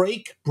got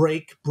break.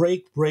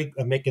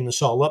 I'm making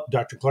this all up,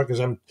 Dr. Clarke, as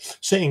I'm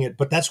saying it,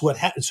 but that's what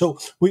happens. So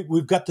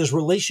we've got this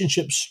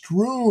relationship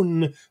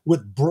strewn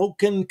with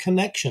broken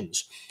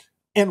connections.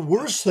 And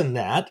worse than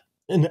that,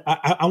 and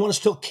I want to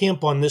still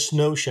camp on this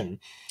notion,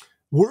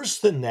 worse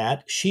than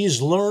that,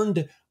 she's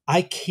learned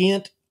I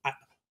can't,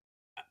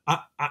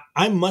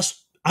 I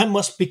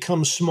must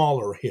become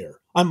smaller here.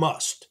 I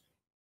must.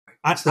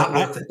 It's not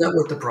worth it. Not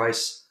worth the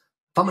price.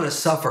 If I'm going to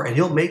suffer, and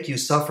he'll make you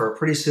suffer,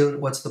 pretty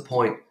soon, what's the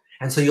point?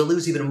 And so you'll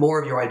lose even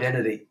more of your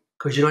identity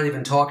because you're not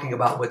even talking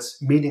about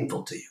what's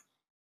meaningful to you.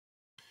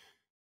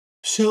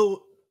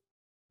 So,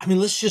 I mean,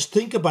 let's just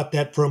think about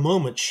that for a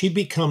moment. She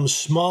becomes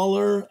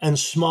smaller and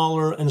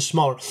smaller and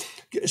smaller.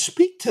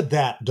 Speak to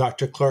that,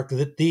 Dr. Clarke,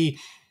 that the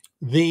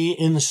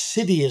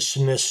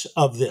insidiousness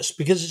of this,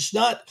 because it's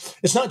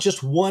not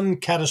just one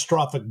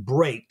catastrophic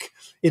break.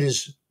 It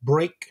is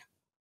break.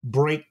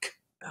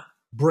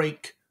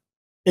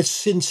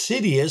 It's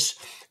insidious.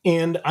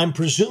 And I'm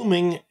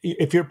presuming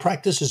if your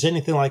practice is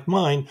anything like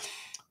mine,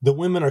 the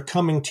women are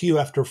coming to you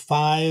after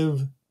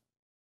 5,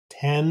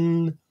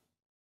 10,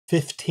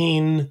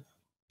 15,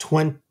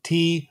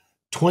 20,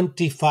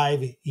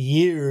 25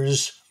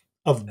 years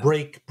of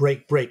break.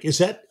 Is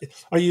that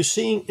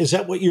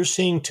what you're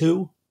seeing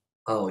too?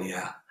 Oh,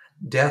 yeah.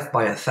 Death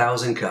by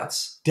 1,000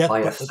 cuts,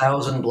 by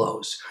 1,000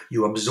 blows.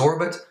 You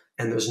absorb it,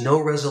 and there's no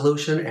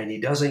resolution, and he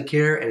doesn't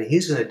care, and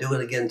he's going to do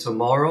it again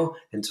tomorrow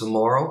and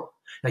tomorrow.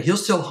 Now, he'll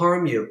still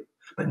harm you,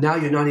 but now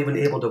you're not even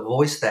able to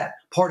voice that.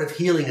 Part of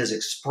healing is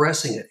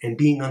expressing it and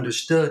being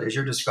understood, as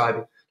you're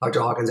describing,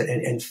 Dr. Hawkins,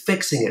 and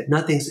fixing it.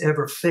 Nothing's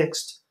ever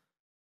fixed.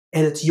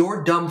 And it's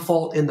your dumb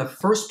fault in the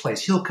first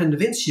place. He'll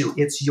convince you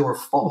it's your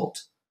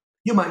fault.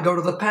 You might go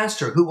to the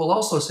pastor who will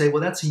also say,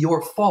 well, that's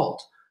your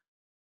fault.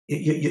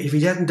 If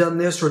you hadn't done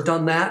this or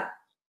done that.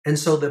 And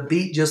so the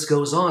beat just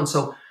goes on.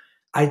 So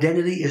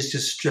identity is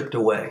just stripped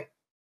away.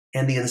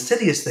 And the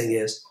insidious thing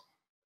is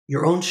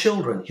your own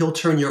children. He'll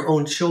turn your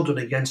own children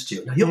against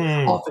you. Now, he'll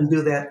often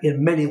do that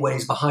in many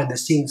ways behind the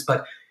scenes.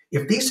 But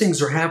if these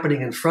things are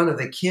happening in front of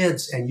the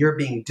kids and you're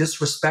being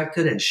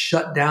disrespected and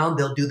shut down,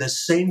 they'll do the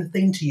same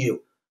thing to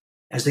you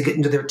as they get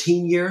into their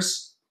teen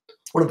years.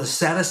 One of the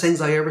saddest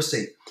things I ever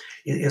see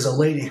is a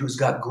lady who's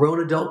got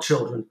grown adult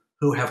children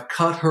who have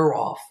cut her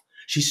off.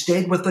 She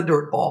stayed with the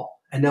dirt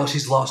ball, and now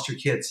she's lost her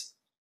kids.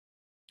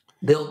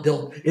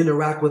 They'll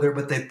interact with her,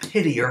 but they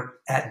pity her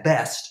at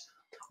best.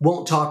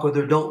 Won't talk with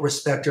her, don't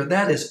respect her.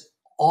 That is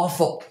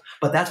awful.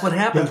 But that's what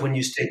happens when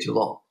you stay too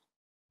long.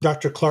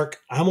 Dr. Clarke,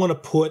 I want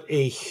to put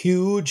a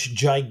huge,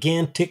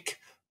 gigantic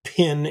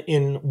pin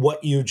in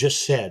what you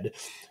just said.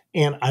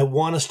 And I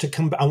want us to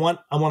come. I want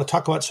to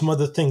talk about some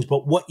other things,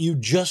 but what you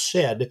just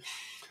said,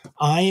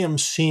 I am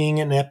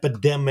seeing an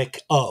epidemic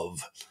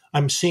of.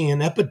 I'm seeing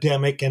an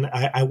epidemic, and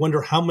I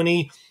wonder how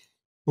many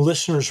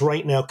listeners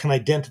right now can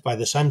identify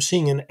this. I'm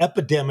seeing an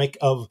epidemic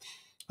of,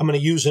 I'm going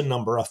to use a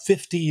number, a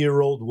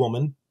 50-year-old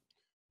woman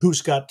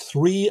who's got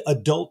 3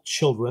 adult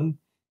children,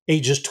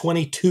 ages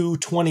 22,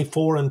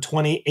 24, and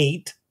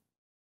 28.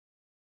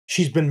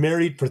 She's been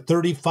married for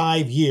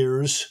 35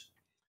 years,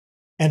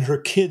 and her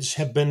kids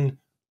have been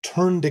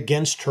turned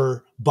against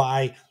her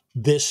by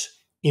this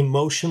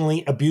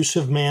emotionally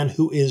abusive man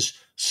who is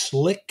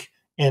slick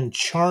and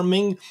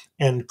charming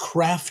and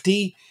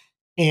crafty.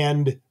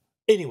 And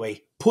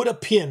anyway, put a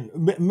pin,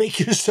 make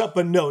yourself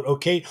a note,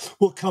 okay?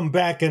 We'll come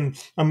back, and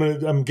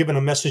I'm giving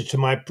a message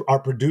to our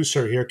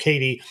producer here,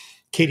 Katie.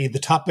 Katie, the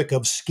topic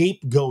of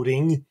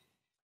scapegoating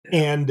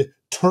and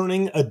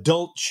turning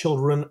adult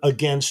children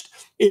against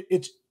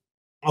it's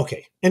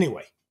okay.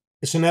 Anyway,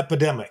 it's an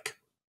epidemic.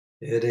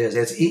 It is.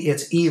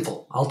 It's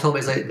evil. I'll tell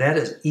you that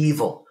is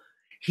evil.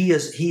 He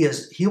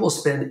will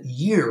spend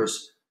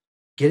years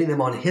getting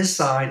them on his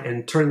side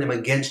and turning them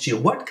against you.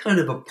 What kind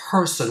of a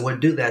person would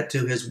do that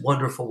to his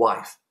wonderful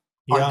wife?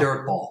 Yeah. A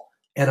dirtball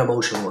and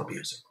emotional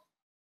abuser.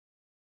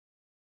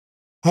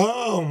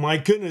 Oh my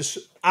goodness.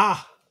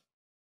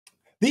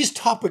 These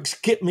topics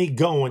get me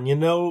going,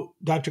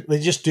 Doctor, they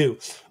just do.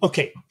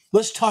 Okay,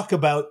 let's talk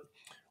about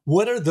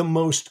what are the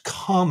most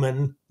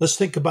common, let's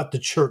think about the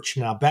church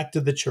now, back to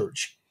the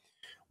church.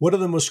 What are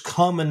the most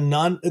common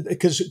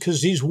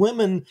because these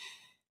women,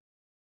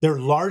 they're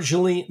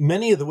largely,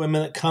 many of the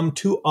women that come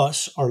to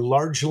us are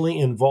largely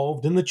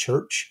involved in the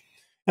church.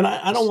 And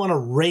I don't want to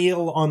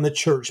rail on the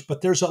church,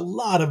 but there's a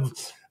lot of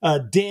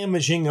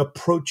damaging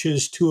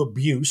approaches to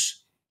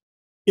abuse,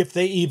 if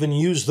they even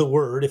use the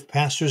word, if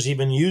pastors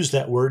even use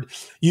that word,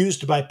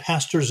 used by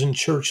pastors and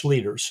church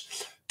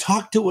leaders.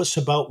 Talk to us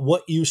about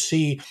what you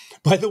see.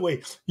 By the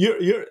way,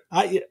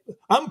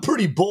 I'm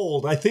pretty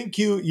bold. I think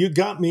you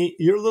got me.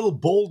 You're a little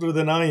bolder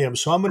than I am,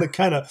 so I'm going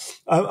to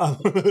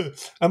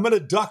I'm going to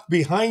duck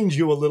behind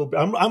you a little bit.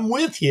 I'm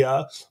with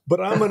you, but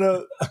I'm going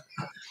to.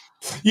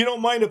 You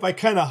don't mind if I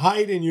kind of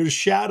hide in your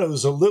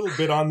shadows a little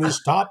bit on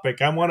this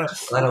topic? I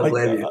don't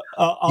blame you.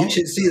 You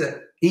should see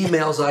the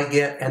emails I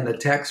get and the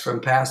texts from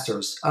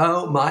pastors.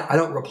 Oh my! I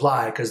don't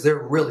reply because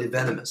they're really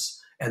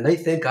venomous and they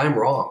think I'm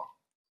wrong.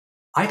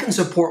 I can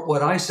support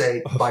what I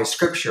say by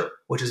scripture,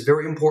 which is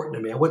very important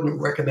to me. I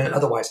wouldn't recommend it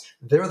otherwise.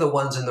 They're the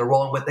ones in the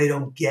wrong, but they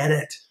don't get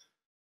it.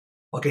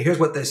 Okay, here's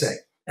what they say.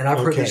 And I've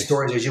heard these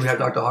stories, as you have,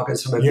 Dr.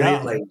 Hawkins, from a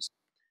million ladies.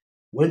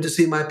 Went to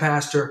see my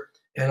pastor,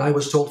 and I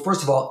was told,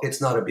 first of all, it's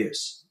not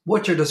abuse.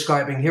 What you're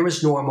describing here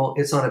is normal.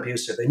 It's not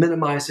abusive. They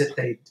minimize it.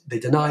 They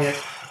deny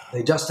it.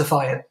 They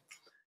justify it.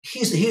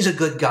 He's a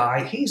good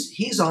guy.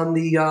 He's on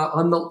the he's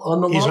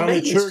on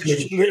the church.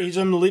 He's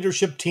on the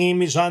leadership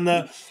team. He's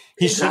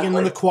singing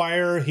in the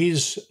choir.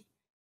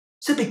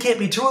 Simply can't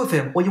be true of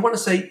him. Well, you want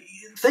to say,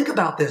 think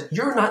about this.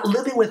 You're not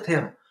living with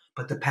him.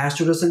 But the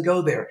pastor doesn't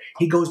go there.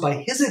 He goes by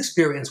his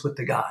experience with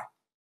the guy.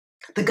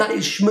 The guy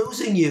is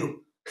schmoozing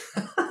you.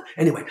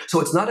 Anyway,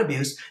 so it's not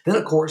abuse. Then,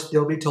 of course,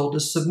 they'll be told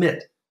to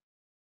submit.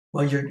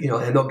 Well,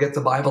 and they'll get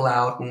the Bible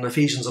out and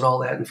Ephesians and all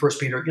that and 1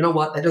 Peter. You know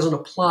what? That doesn't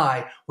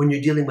apply when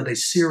you're dealing with a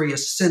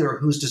serious sinner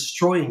who's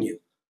destroying you.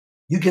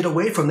 You get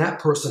away from that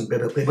person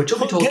biblically, but you'll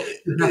be told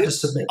you have to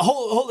submit.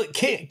 Hold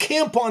it.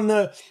 Camp on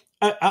the.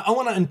 I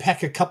want to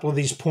unpack a couple of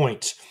these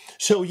points.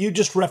 So you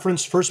just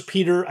referenced 1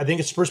 Peter. I think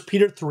it's 1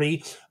 Peter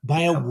 3.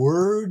 By a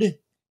word,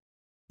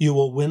 you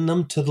will win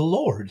them to the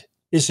Lord.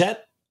 Is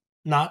that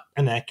not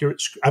an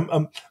accurate?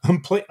 I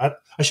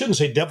shouldn't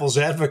say devil's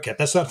advocate.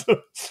 That's not.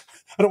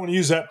 I don't want to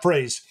use that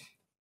phrase.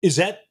 Is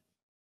that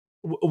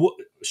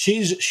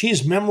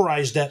she's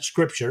memorized that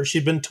scripture?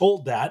 She's been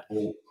told that.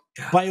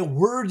 By a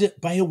word,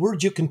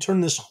 you can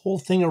turn this whole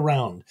thing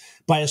around.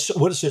 By a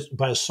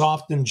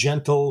soft and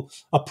gentle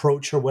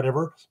approach or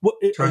whatever.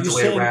 Turns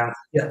away wrath.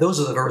 Yeah,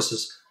 those are the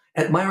verses.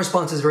 And my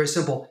response is very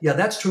simple. Yeah,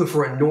 that's true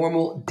for a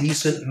normal,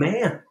 decent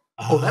man.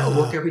 That'll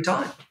work every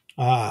time.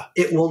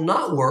 It will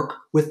not work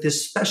with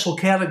this special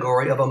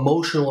category of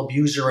emotional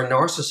abuser and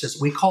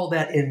narcissist. We call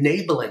that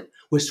enabling,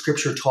 which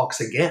Scripture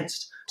talks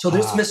against. So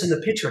they're just missing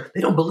the picture.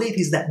 They don't believe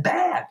he's that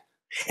bad.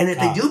 And if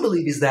they do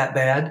believe he's that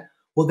bad,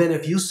 well, then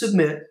if you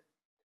submit,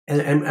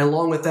 and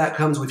along with that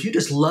comes, if you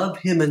just love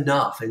him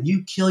enough and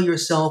you kill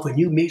yourself and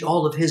you meet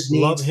all of his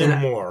needs. Love him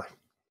more.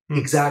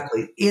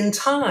 Exactly. In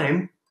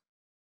time,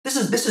 this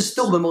is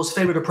still the most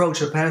favorite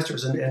approach of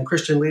pastors and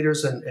Christian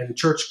leaders and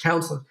church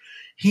counselors.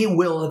 He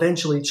will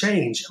eventually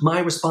change. My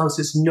response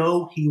is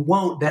no, he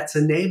won't. That's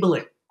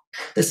enabling.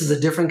 This is a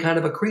different kind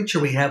of a creature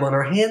we have on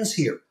our hands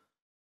here.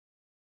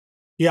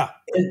 Yeah.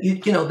 And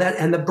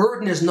and the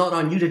burden is not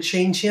on you to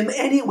change him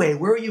anyway.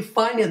 Where are you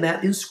finding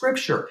that in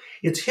Scripture?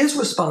 It's his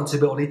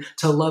responsibility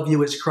to love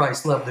you as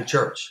Christ loved the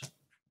church.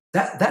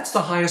 That's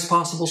the highest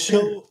possible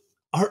standard.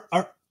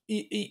 So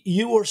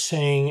you are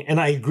saying,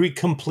 and I agree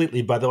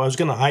completely, by the way, I was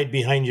going to hide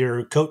behind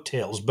your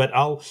coattails, but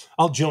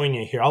I'll join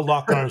you here. I'll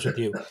lock arms with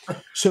you.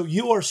 So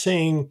you are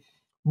saying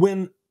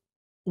when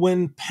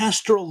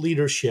pastoral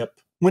leadership,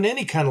 when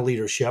any kind of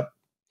leadership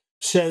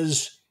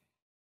says,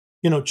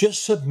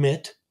 just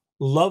submit,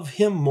 love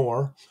him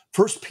more.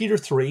 1 Peter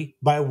 3,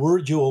 by a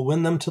word you will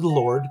win them to the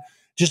Lord.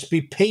 Just be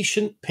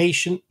patient,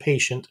 patient,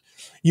 patient.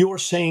 You are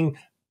saying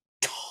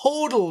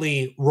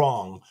totally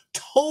wrong,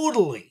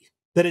 totally.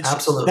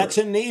 That's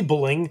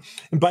enabling.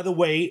 And by the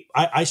way,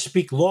 I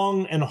speak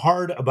long and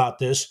hard about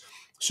this.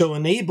 So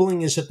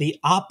enabling is at the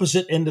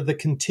opposite end of the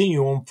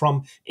continuum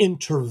from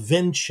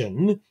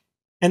intervention.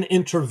 And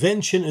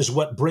intervention is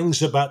what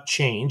brings about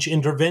change,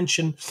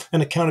 intervention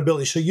and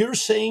accountability. So you're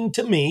saying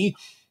to me,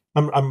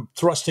 I'm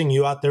thrusting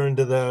you out there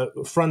into the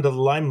front of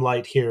the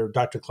limelight here,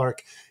 Dr.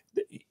 Clarke.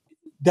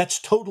 That's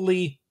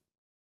totally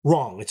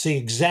wrong. It's the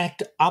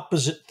exact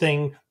opposite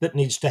thing that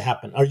needs to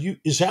happen.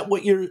 Is that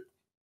what you're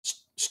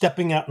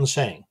stepping out and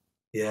saying?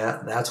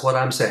 Yeah, that's what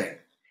I'm saying.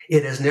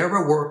 It has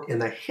never worked in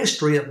the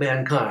history of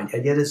mankind,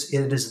 and yet it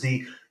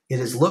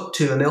is looked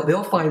to, and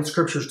they'll find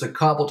scriptures to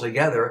cobble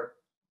together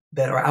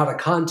that are out of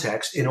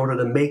context in order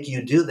to make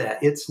you do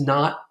that. It's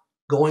not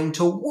going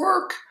to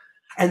work.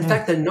 And in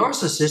fact, the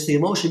narcissist, the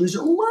emotion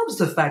abuser, loves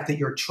the fact that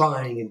you're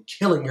trying and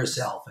killing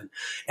yourself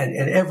and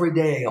every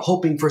day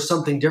hoping for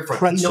something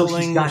different.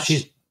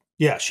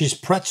 She's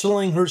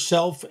pretzeling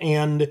herself,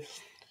 and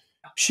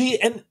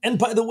and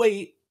by the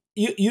way,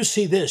 you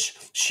see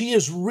this. She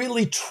has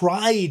really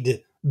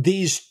tried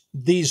these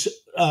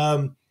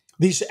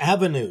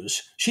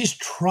avenues. She's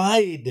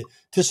tried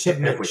to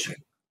submit.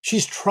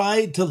 She's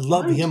tried to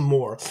love him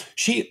more.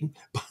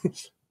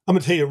 I'm going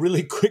to tell you a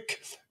really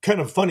quick, kind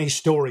of funny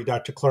story,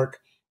 Dr. Clarke.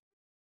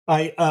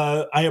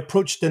 I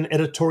approached an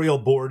editorial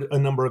board a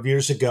number of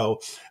years ago,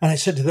 and I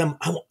said to them,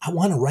 I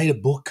want to write a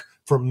book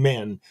for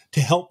men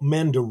to help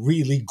men to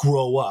really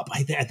grow up.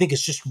 I think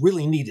it's just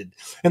really needed.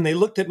 And they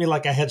looked at me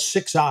like I had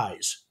six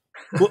eyes.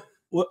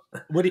 What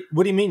do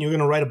you mean you're going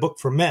to write a book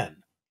for men?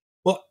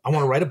 Well, I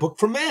want to write a book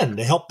for men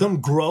to help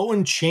them grow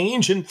and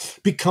change and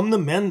become the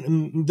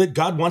men that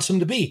God wants them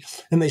to be.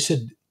 And they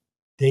said,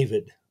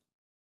 David.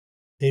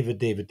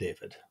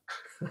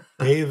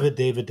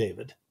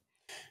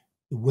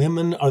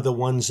 Women are the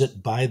ones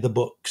that buy the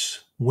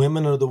books.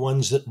 Women are the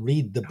ones that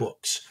read the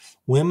books.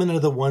 Women are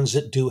the ones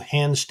that do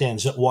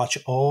handstands, that watch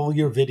all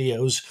your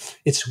videos.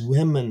 It's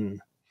women.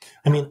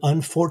 I mean,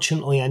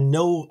 unfortunately, I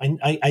know,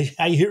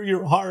 I hear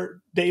your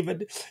heart,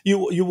 David.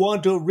 You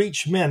want to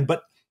reach men,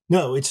 but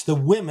no, it's the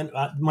women.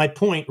 My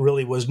point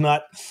really was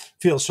not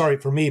feel sorry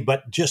for me,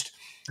 but just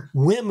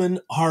women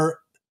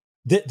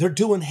they're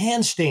doing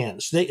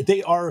handstands.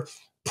 They are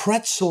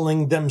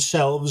pretzeling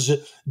themselves,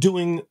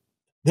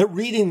 they're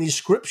reading these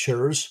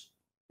scriptures.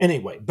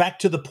 Anyway, back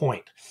to the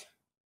point.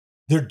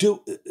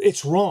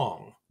 It's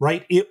wrong,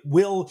 right?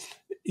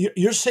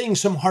 You're saying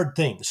some hard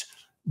things.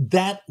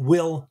 That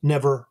will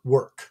never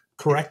work,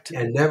 correct?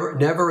 And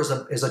never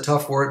is a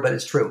tough word, but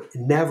it's true.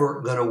 Never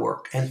going to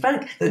work. In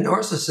fact, the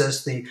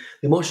narcissist, the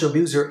emotional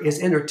abuser,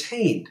 is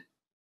entertained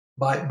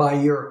by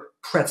your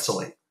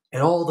pretzeling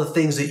and all the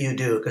things that you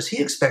do, because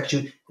he expects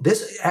you.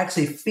 This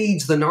actually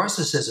feeds the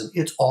narcissism.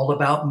 It's all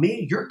about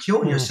me. You're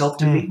killing yourself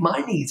to meet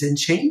my needs and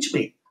change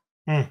me.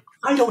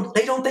 They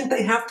don't think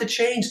they have to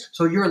change.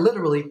 So you're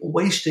literally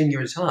wasting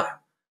your time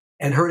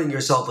and hurting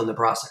yourself in the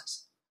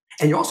process.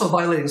 And you're also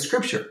violating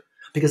scripture,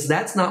 because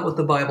that's not what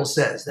the Bible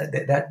says.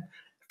 That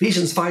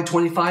Ephesians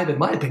 5:25, in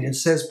my opinion,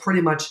 says pretty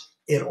much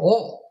it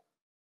all.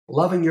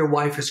 Loving your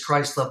wife as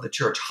Christ loved the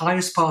church,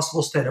 highest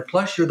possible standard.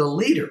 Plus, you're the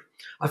leader.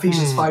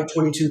 Ephesians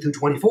 5:22 through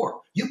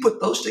 24. You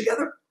put those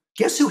together,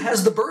 guess who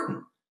has the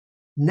burden?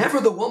 Never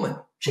the woman.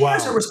 She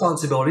has her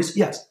responsibilities,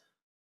 yes.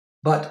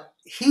 But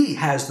he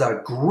has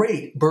the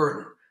great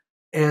burden,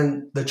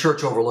 and the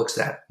church overlooks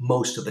that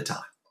most of the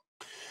time.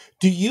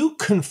 Do you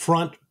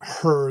confront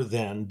her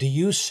then? Do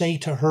you say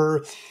to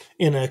her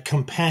in a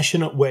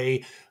compassionate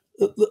way,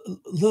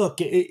 look,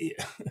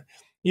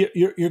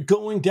 you're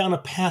going down a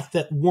path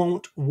that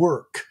won't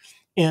work,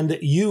 and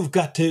you've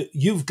got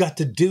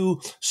to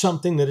do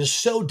something that is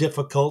so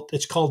difficult.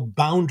 It's called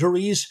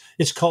boundaries.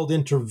 It's called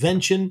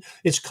intervention.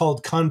 It's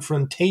called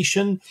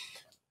confrontation.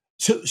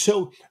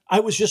 So I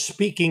was just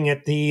speaking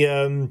at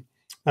the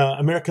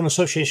American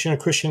Association of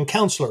Christian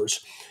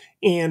Counselors.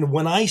 And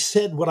when I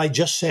said what I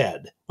just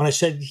said, when I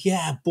said,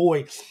 yeah,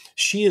 boy,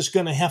 she is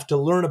going to have to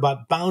learn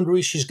about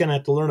boundaries. She's going to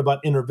have to learn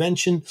about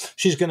intervention.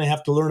 She's going to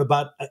have to learn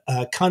about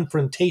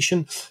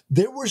confrontation.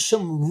 There were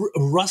some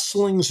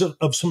rustlings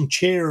of some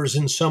chairs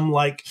and some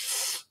like,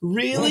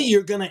 really?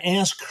 You're going to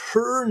ask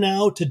her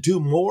now to do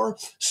more?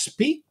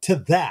 Speak to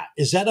that.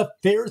 Is that a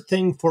fair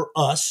thing for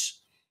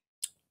us,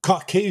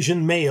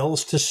 Caucasian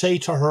males, to say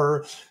to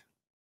her,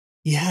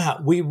 yeah,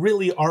 we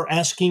really are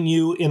asking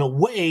you in a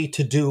way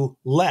to do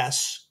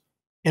less,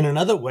 in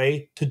another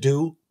way to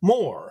do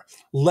more.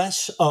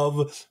 Less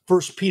of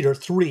 1 Peter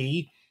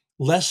 3,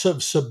 less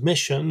of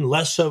submission,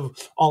 less of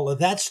all of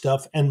that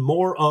stuff, and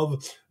more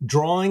of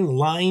drawing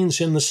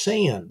lines in the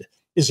sand.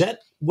 Is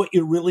that what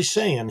you're really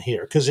saying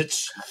here? Because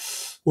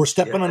we're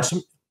stepping on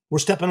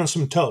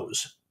some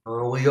toes.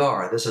 Oh, we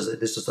are. This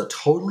is a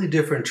totally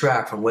different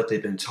track from what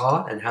they've been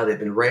taught and how they've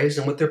been raised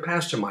and what their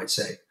pastor might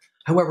say.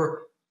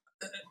 However,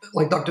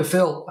 like Dr.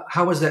 Phil,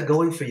 how is that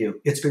going for you?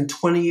 It's been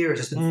 20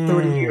 years. It's been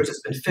 30 years.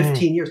 It's been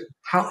 15 years.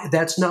 How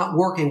that's not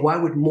working. Why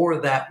would more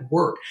of that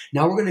work?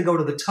 Now we're going to go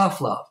to the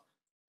tough love.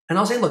 And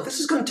I'll say, look, this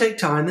is going to take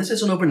time. This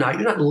isn't overnight.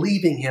 You're not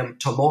leaving him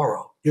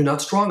tomorrow. You're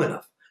not strong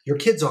enough. Your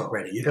kids aren't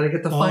ready. You got to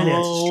get the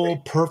finances straight.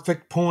 Oh,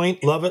 perfect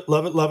point. Love it,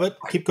 love it, love it.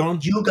 Keep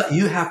going.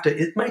 You have to,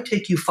 it might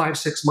take you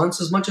 5-6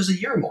 months, as much as a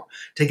year more,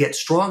 to get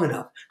strong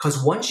enough.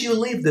 Because once you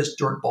leave this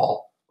dirt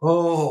ball,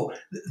 oh,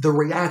 the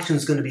reaction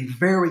is going to be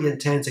very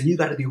intense, and you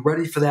got to be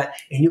ready for that,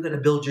 and you got to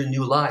build your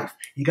new life.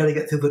 You got to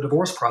get through the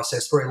divorce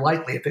process, very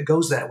likely, if it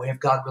goes that way, if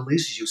God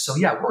releases you. So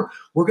yeah,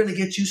 we're going to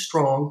get you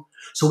strong,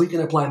 so we can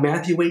apply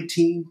Matthew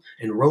 18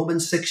 and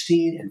Romans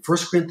 16 and 1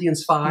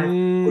 Corinthians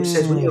 5, which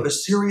says when you have a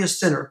serious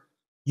sinner,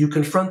 you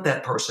confront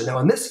that person. Now,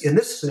 in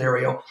this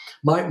scenario,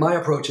 my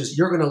approach is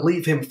you're going to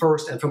leave him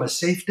first and from a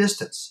safe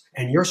distance,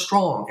 and you're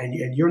strong, and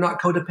you're not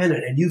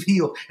codependent, and you've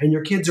healed, and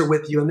your kids are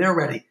with you, and they're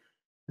ready.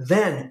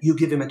 Then you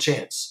give him a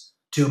chance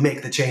to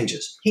make the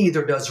changes. He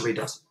either does or he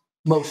doesn't.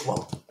 Most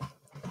won't.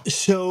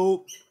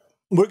 So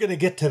we're going to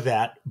get to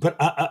that, but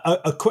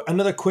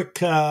another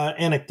quick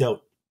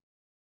anecdote.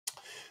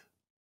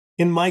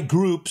 In my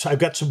groups, I've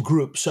got some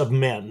groups of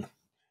men,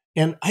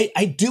 and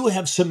I do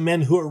have some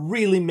men who are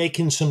really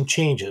making some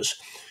changes.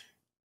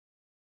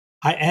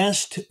 I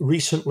asked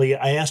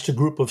a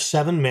group of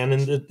 7 men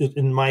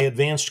in my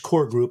advanced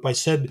core group. I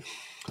said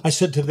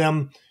to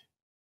them,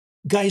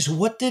 guys,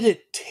 what did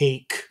it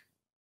take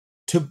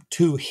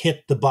to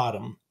hit the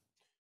bottom?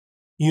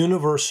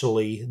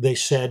 Universally, they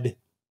said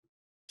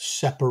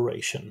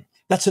separation.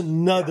 That's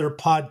another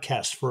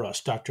podcast for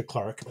us, Dr.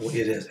 Clarke. Well,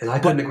 it is, and I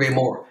couldn't agree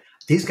more.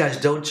 These guys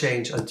don't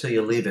change until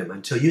you leave him,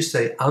 until you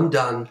say, I'm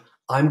done,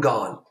 I'm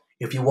gone.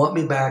 If you want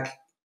me back,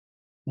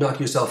 knock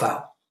yourself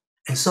out.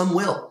 And some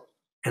will.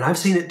 And I've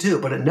seen it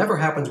too, but it never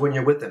happens when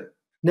you're with them.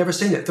 Never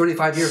seen it,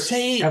 35 years,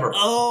 ever.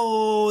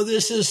 Oh,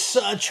 this is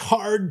such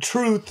hard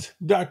truth,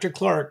 Dr.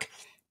 Clarke.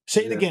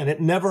 Say it again.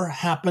 It never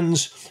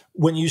happens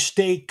when you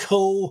stay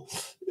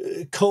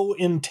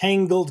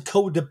co-entangled,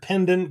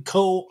 codependent,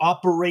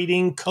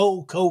 co-operating,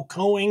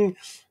 co-ing.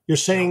 You're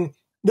saying,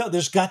 no,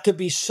 there's got to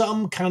be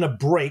some kind of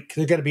break.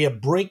 There's got to be a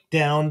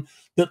breakdown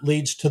that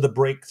leads to the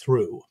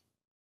breakthrough.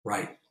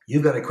 Right.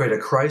 You've got to create a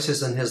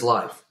crisis in his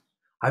life.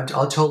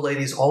 I'll tell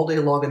ladies all day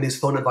long in these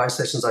phone advice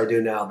sessions I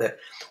do now that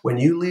when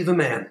you leave a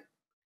man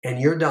and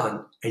you're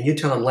done and you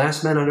tell him,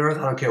 last man on earth,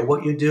 I don't care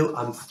what you do,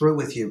 I'm through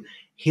with you.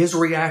 His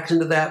reaction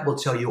to that will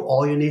tell you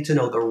all you need to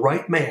know. The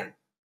right man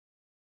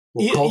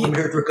will call the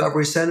Marriage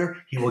Recovery Center.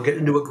 He will get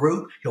into a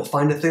group. He'll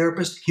find a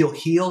therapist. He'll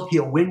heal.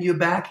 He'll win you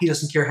back. He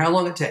doesn't care how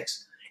long it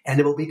takes. And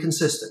it will be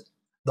consistent.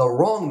 The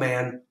wrong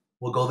man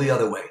will go the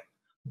other way.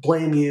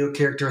 Blame you,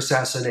 character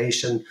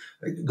assassination,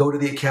 go to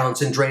the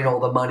accounts and drain all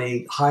the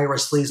money, hire a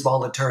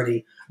sleazeball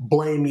attorney,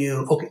 blame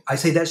you. Okay, I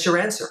say that's your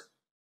answer.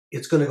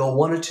 It's going to go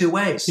one of 2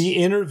 ways. The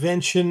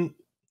intervention,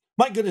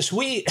 my goodness,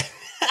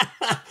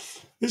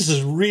 this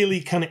is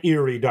really kind of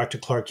eerie, Dr.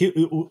 Clarke.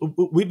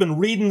 We've been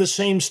reading the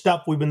same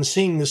stuff. We've been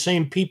seeing the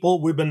same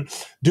people. We've been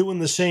doing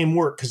the same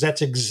work, because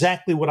that's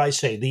exactly what I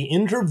say. The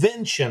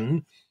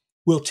intervention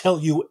will tell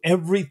you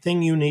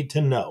everything you need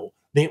to know.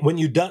 When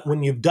you've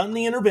done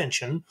the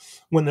intervention,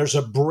 when there's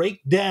a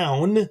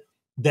breakdown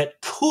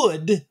that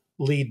could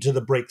lead to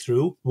the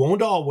breakthrough,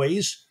 won't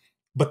always,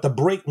 but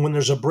when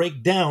there's a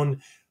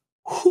breakdown,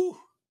 whew.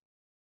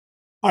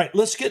 All right,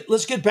 let's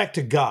get back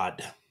to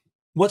God.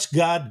 What's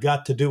God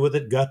got to do with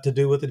it?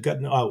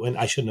 And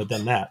I shouldn't have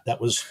done that. That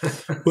was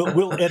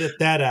we'll edit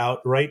that out,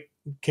 right,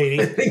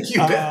 Katie? I think you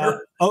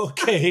better.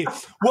 Okay.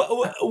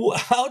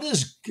 How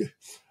does?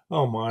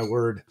 Oh my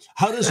word!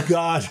 How does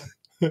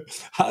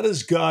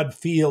God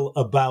feel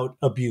about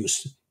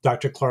abuse,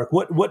 Dr. Clarke?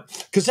 What?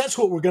 Because that's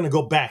what we're going to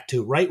go back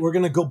to, right? We're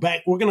going to go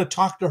back. We're going to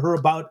talk to her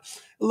about.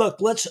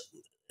 Let's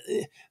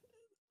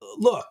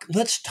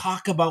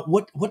talk about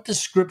what does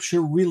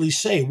Scripture really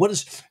say?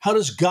 How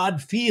does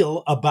God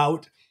feel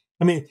about?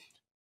 I mean,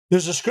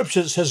 there's a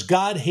scripture that says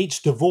God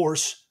hates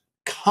divorce,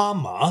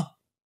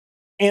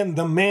 and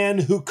the man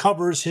who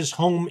covers his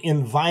home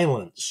in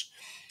violence.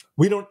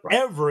 We don't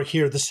ever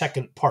hear the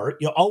second part.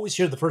 You always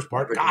hear the first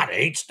part. God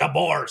hates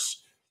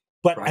divorce.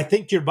 But I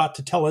think you're about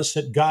to tell us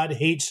that God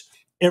hates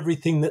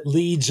everything that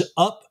leads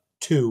up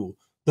to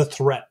the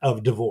threat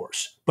of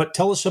divorce. But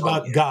tell us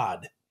about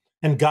God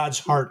and God's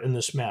heart in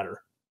this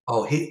matter.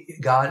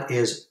 God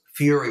is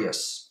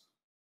furious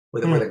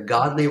with a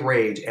godly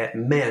rage at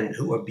men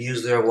who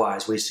abuse their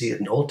wives. We see it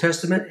in the Old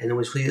Testament, and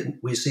we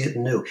see it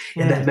in New.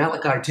 In that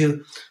Malachi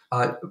 2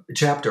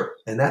 chapter,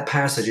 and that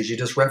passage, as you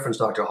just referenced,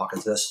 Dr.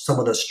 Hawkins, that's some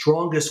of the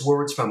strongest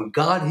words from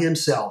God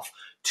himself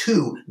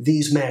to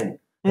these men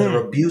that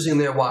are abusing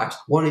their wives,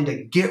 wanting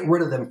to get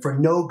rid of them for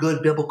no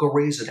good biblical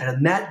reason. And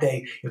in that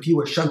day, if you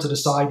were shunted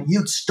aside,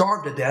 you'd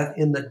starve to death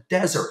in the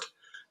desert.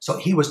 So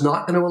he was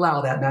not going to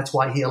allow that, and that's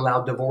why he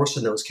allowed divorce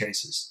in those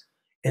cases.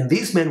 And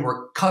these men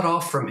were cut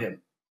off from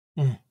him.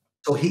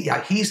 So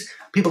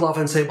people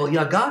often say, well,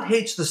 God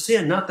hates the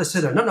sin, not the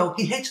sinner. No,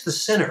 he hates the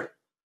sinner.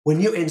 When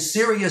you're in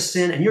serious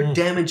sin and you're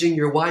damaging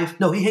your wife,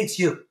 no, he hates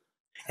you.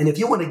 And if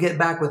you want to get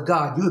back with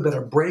God, you had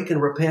better break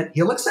and repent.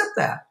 He'll accept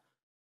that.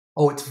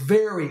 Oh, it's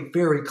very,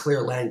 very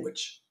clear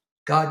language.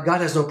 God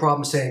has no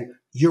problem saying,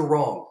 you're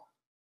wrong,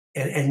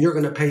 and you're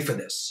going to pay for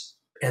this.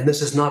 And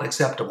this is not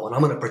acceptable, and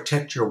I'm going to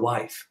protect your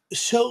wife.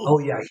 So,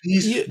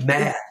 he's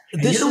mad.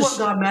 And you don't want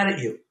God mad at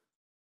you.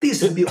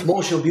 These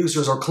emotional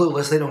abusers are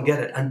clueless. They don't get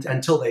it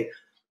until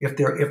if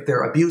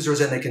they're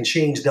abusers and they can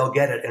change, they'll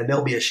get it, and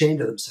they'll be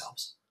ashamed of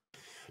themselves.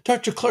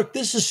 Dr. Clarke,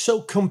 this is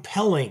so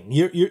compelling.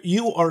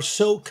 You are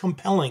so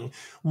compelling.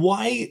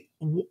 Why,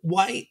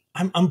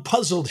 I'm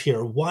puzzled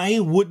here. Why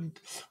wouldn't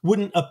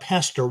a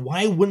pastor,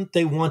 why wouldn't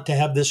they want to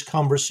have this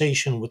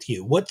conversation with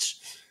you?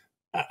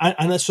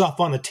 And that's off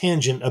on a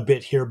tangent a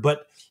bit here,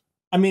 but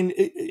I mean,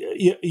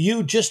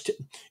 you just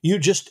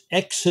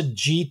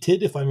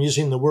exegeted, if I'm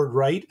using the word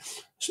right,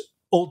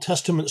 Old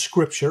Testament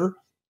scripture.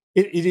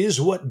 It is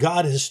what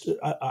God has.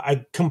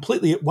 I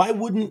completely. Why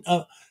wouldn't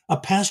a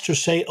pastor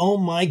say, "Oh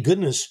my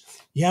goodness,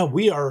 yeah,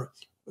 we're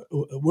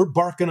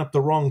barking up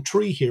the wrong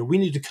tree here. We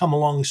need to come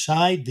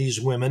alongside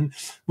these women.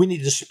 We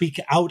need to speak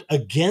out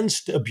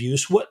against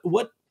abuse." What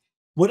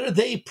are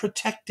they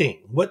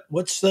protecting?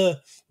 What's the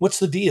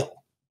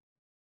deal?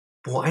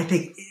 Well, I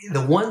think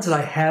the ones that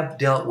I have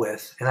dealt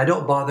with, and I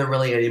don't bother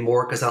really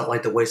anymore because I don't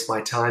like to waste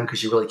my time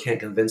because you really can't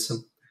convince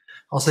them.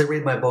 I'll say,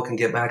 read my book and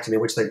get back to me,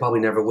 which they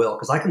probably never will,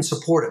 because I can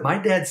support it. My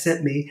dad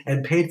sent me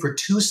and paid for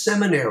 2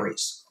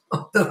 seminaries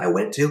that I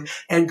went to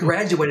and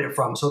graduated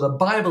from. So the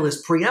Bible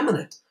is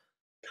preeminent.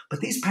 But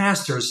these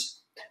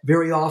pastors,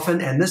 very often,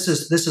 and this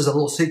is a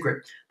little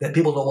secret that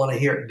people don't want to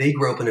hear, they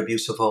grew up in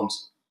abusive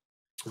homes.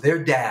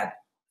 Their dad,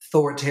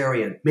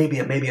 authoritarian, maybe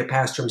a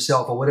pastor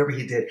himself or whatever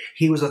he did,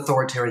 he was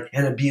authoritarian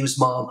and abused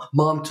mom.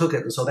 Mom took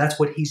it, and so that's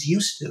what he's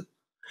used to.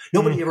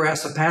 Nobody ever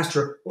asks a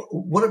pastor,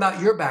 what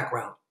about your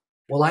background?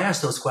 Well, I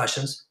ask those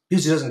questions.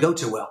 Usually doesn't go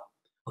too well.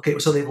 Okay,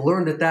 so they've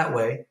learned it that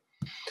way.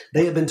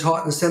 They have been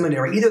taught in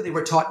seminary. Either they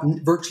were taught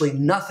virtually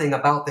nothing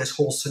about this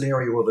whole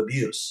scenario of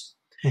abuse,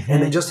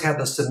 and they just have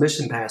the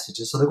submission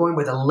passages. So they're going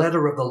by the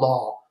letter of the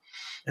law,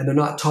 and they're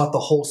not taught the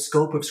whole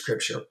scope of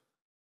Scripture.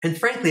 And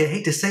frankly, I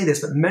hate to say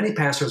this, but many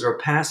pastors are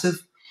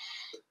passive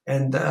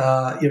and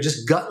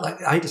just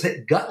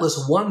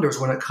gutless wonders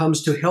when it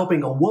comes to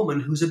helping a woman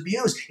who's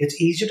abused.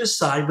 It's easier to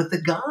side with the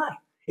guy.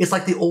 It's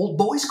like the old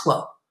boys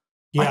club.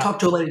 Yeah. I talked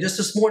to a lady just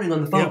this morning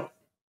on the phone. Yeah.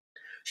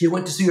 She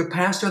went to see her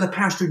pastor. The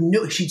pastor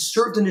knew she'd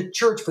served in a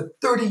church for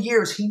 30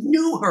 years. He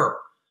knew her.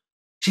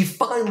 She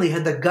finally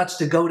had the guts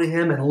to go to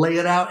him and lay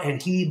it out,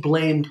 and he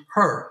blamed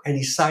her, and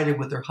he sided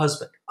with her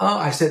husband. Oh,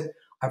 I said,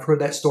 I've heard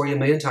that story a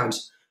million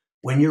times.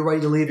 When you're ready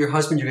to leave your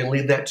husband, you're going to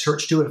leave that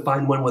church too and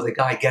find one where the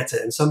guy gets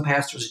it. And some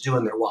pastors do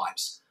in their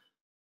wives.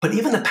 But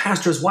even the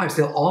pastor's wives,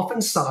 they'll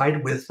often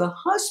side with the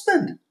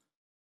husband.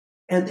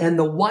 And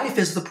the wife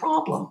is the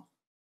problem.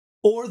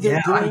 Or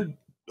they're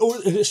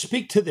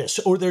speak to this,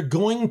 or they're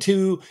going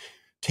to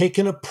take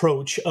an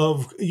approach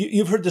of,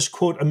 you've heard this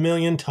quote a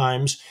million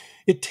times,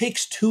 it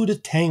takes 2 to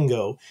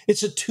tango.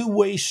 It's a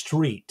 2-way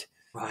street.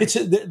 Right.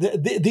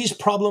 These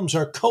problems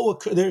are come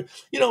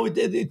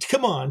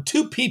on,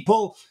 two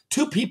people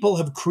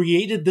have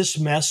created this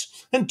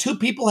mess, and 2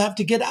 people have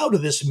to get out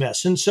of this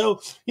mess. And so,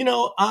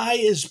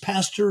 I, as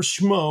Pastor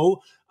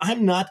Schmo,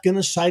 I'm not going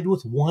to side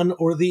with one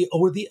or the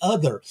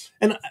other.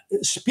 And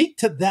speak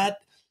to that.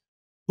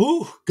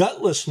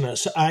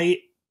 Gutlessness.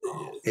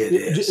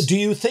 Do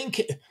you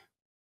think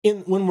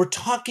when we're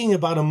talking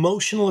about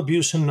emotional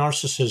abuse and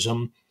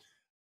narcissism,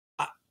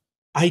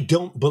 I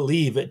don't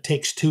believe it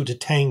takes 2 to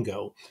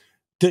tango.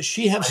 Does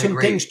she have some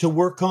things to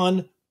work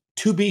on?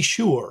 To be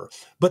sure.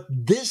 But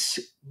this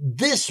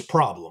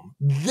problem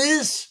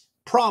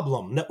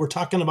that we're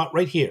talking about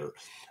right here,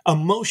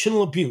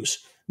 emotional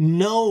abuse,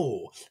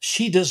 no,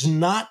 she does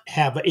not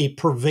have a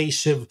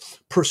pervasive,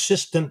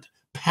 persistent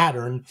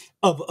pattern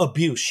of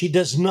abuse. She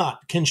does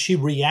not. Can she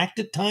react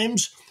at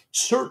times?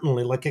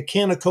 Certainly, like a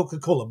can of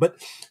Coca-Cola. But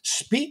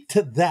speak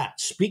to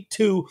that. Speak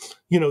to,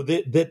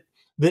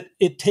 that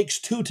it takes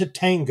 2 to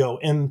tango,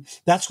 and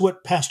that's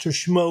what Pastor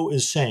Schmo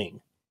is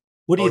saying.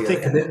 What do you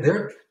think? And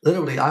they're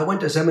literally, I went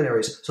to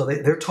seminaries, so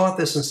they're taught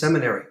this in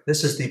seminary.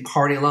 This is the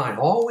party line.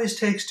 Always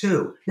takes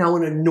 2. Now,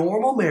 in a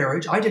normal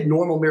marriage, I did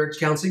normal marriage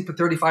counseling for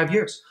 35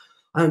 years.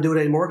 I don't do it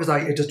anymore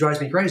because it just drives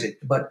me crazy.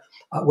 But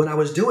when I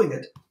was doing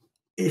it,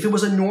 if it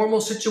was a normal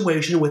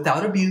situation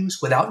without abuse,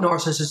 without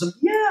narcissism,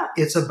 yeah,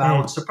 it's a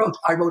balanced approach.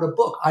 I wrote a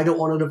book, I Don't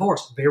Want a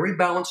Divorce. Very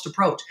balanced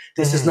approach.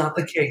 This is not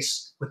the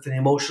case with the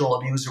emotional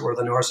abuser or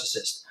the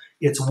narcissist.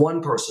 It's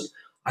one person.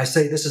 I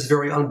say this is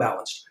very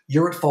unbalanced.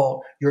 You're at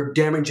fault. You're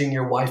damaging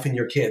your wife and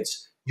your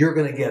kids. You're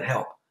going to get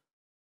help.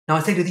 Now,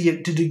 I think to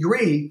the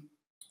degree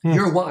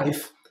your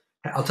wife,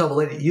 I'll tell the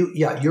lady,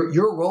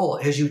 your role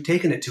as you've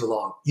taken it too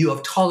long. You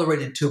have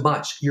tolerated too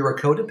much. You're a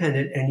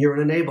codependent and you're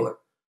an enabler.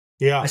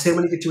 Yeah. I say, I'm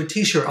going to get you a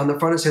T-shirt. On the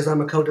front, it says,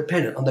 I'm a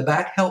codependent. On the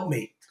back, help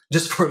me,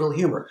 just for a little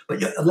humor.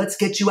 But let's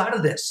get you out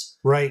of this.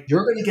 Right.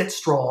 You're going to get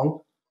strong.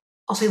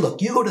 I'll say, look,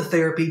 you go to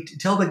therapy.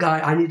 Tell the guy,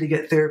 I need to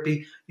get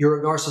therapy. You're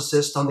a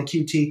narcissist on the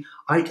QT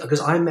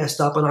because I messed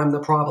up and I'm the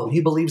problem.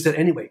 He believes that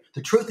anyway.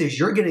 The truth is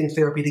you're getting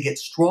therapy to get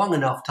strong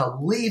enough to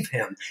leave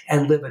him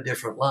and live a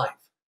different life.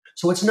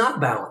 So it's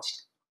not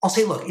balanced. I'll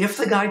say, look, if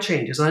the guy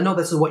changes, and I know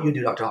this is what you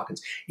do, Dr.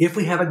 Hawkins, if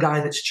we have a guy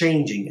that's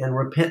changing and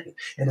repentant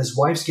and his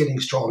wife's getting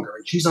stronger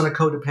and she's on a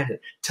codependent,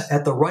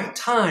 at the right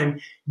time,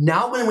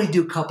 now when we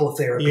do couple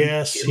therapy,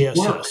 yes.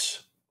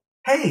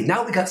 Hey,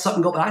 now we got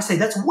something going. I say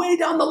that's way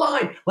down the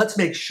line. Let's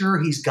make sure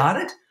he's got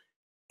it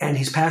and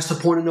he's past the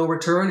point of no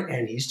return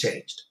and he's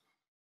changed.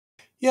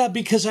 Yeah,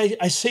 because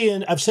I say,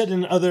 and I've said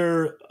in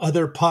other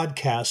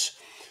podcasts,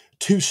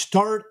 to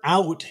start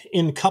out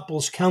in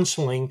couples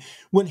counseling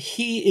when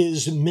he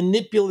is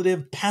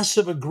manipulative,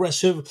 passive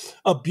aggressive,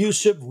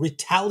 abusive,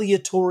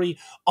 retaliatory,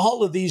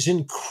 all of these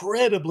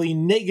incredibly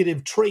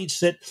negative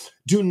traits that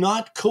do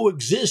not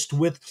coexist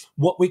with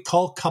what we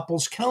call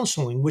couples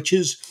counseling, which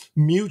is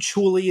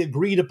mutually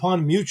agreed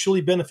upon, mutually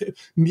benefit,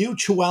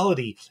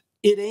 mutuality.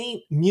 It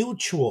ain't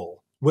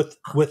mutual with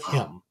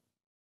him.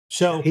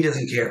 So he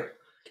doesn't care.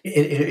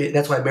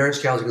 That's why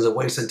marriage counseling is a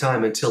waste of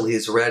time until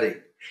he's ready.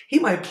 He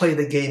might play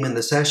the game in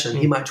the session.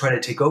 He might try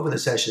to take over the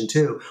session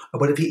too.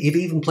 But if he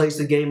even plays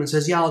the game and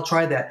says, yeah, I'll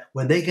try that,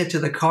 when they get to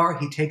the car,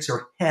 he takes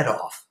her head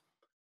off.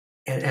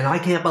 And I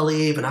can't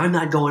believe, and I'm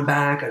not going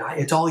back, and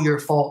it's all your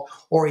fault.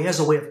 Or he has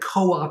a way of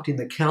co-opting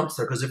the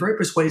counselor because they're very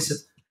persuasive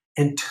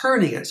and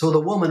turning it. So the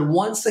woman,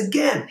 once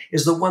again,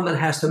 is the one that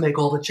has to make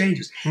all the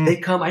changes. They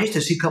come, I used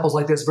to see couples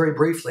like this very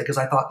briefly because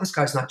I thought, this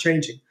guy's not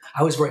changing.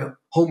 I was very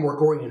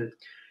homework oriented.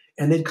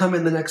 And they'd come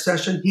in the next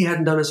session. He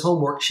hadn't done his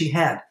homework. She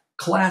had.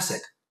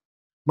 Classic.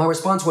 My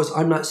response was,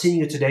 I'm not seeing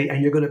you today,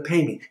 and you're going to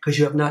pay me because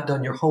you have not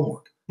done your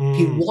homework.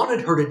 He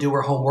wanted her to do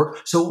her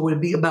homework, so it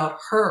would be about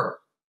her.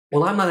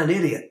 Well, I'm not an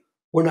idiot.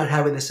 We're not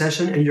having the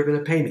session, and you're going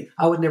to pay me.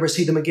 I would never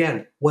see them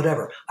again,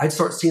 whatever. I'd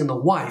start seeing the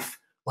wife,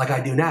 like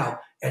I do now,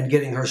 and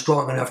getting her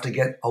strong enough to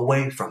get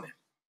away from it.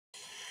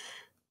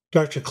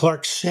 Dr.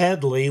 Clarke,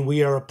 sadly,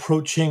 we are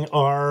approaching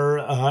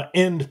our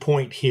end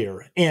point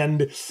here,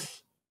 and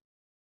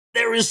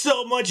there is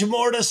so much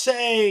more to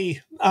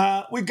say.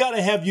 We've got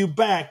to have you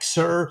back,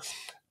 sir.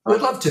 I'd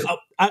love to.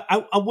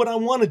 What I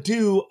want to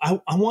do,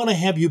 I want to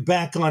have you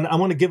back on. I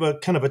want to give a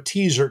kind of a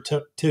teaser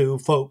to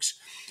folks.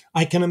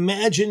 I can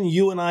imagine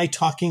you and I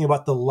talking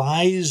about the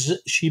lies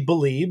she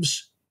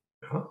believes.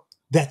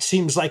 That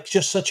seems like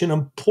just such an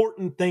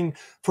important thing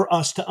for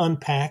us to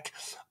unpack.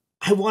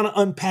 I want to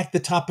unpack the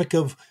topic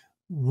of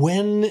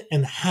when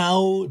and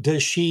how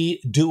does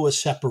she do a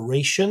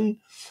separation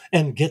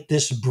and get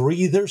this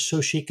breather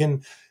so she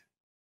can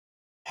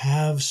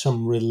have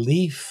some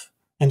relief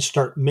and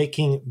start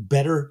making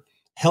better,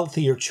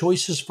 healthier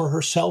choices for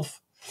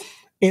herself.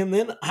 And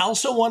then I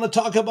also want to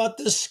talk about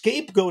this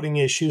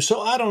scapegoating issue.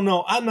 So I don't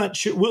know. I'm not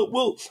sure.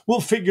 We'll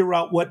figure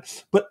out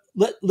what. But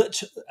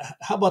let's.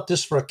 How about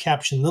this for a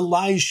caption? The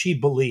lies she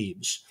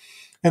believes,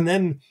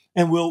 and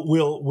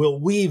we'll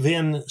weave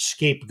in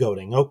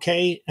scapegoating.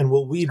 Okay, and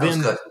we'll weave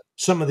in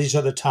some of these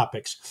other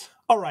topics.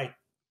 All right.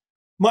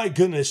 My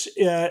goodness,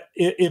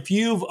 if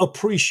you've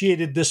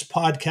appreciated this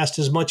podcast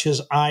as much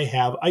as I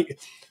have,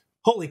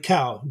 holy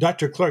cow,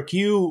 Dr. Clarke,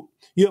 you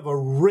have a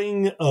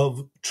ring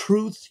of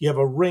truth, you have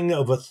a ring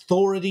of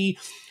authority,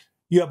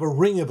 you have a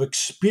ring of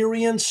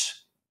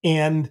experience,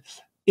 and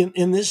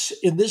in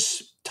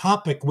this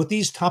topic, with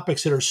these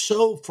topics that are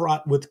so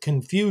fraught with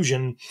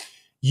confusion,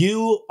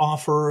 you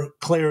offer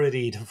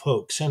clarity to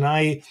folks.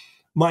 And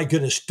my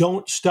goodness,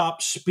 don't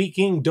stop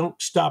speaking,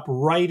 don't stop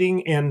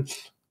writing, and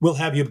we'll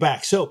have you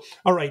back. So,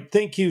 all right,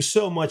 thank you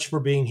so much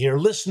for being here.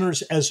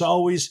 Listeners, as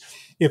always,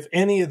 if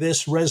any of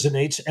this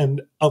resonates,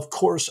 and of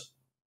course,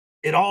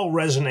 it all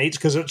resonates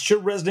because it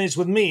sure resonates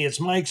with me.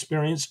 It's my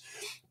experience.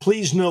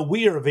 Please know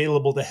we are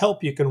available to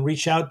help. You can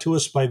reach out to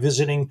us by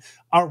visiting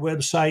our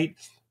website,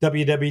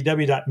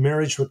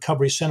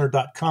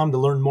 www.marriagerecoverycenter.com, to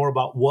learn more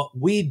about what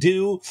we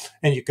do.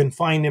 And you can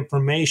find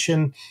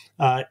information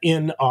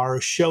in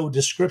our show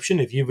description.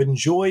 If you've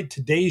enjoyed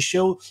today's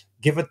show,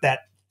 give it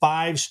that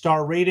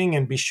 5-star rating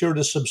and be sure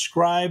to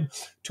subscribe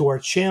to our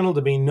channel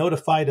to be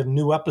notified of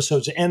new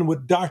episodes. And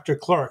with Dr.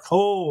 Clarke,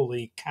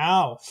 holy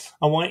cow,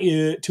 I want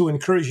to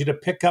encourage you to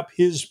pick up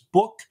his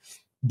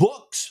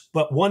books,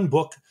 but one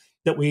book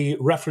that we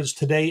referenced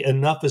today,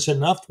 Enough is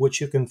Enough, which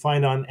you can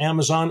find on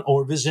Amazon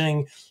or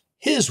visiting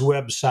his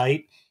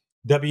website,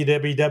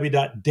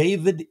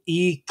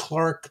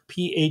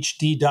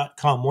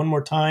 www.davideclarkephd.com. One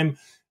more time,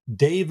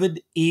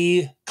 David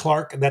E.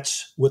 Clarke,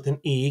 that's with an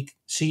E,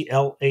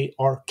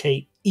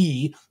 CLARKE,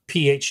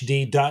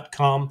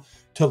 PhD.com,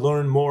 to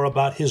learn more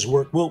about his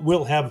work.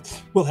 We'll have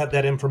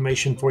that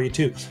information for you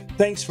too.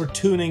 Thanks for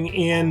tuning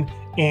in,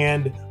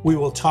 and we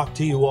will talk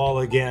to you all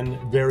again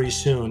very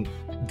soon.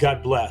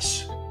 God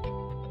bless.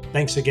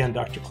 Thanks again,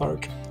 Dr.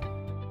 Clarke.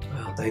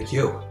 Well, thank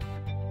you.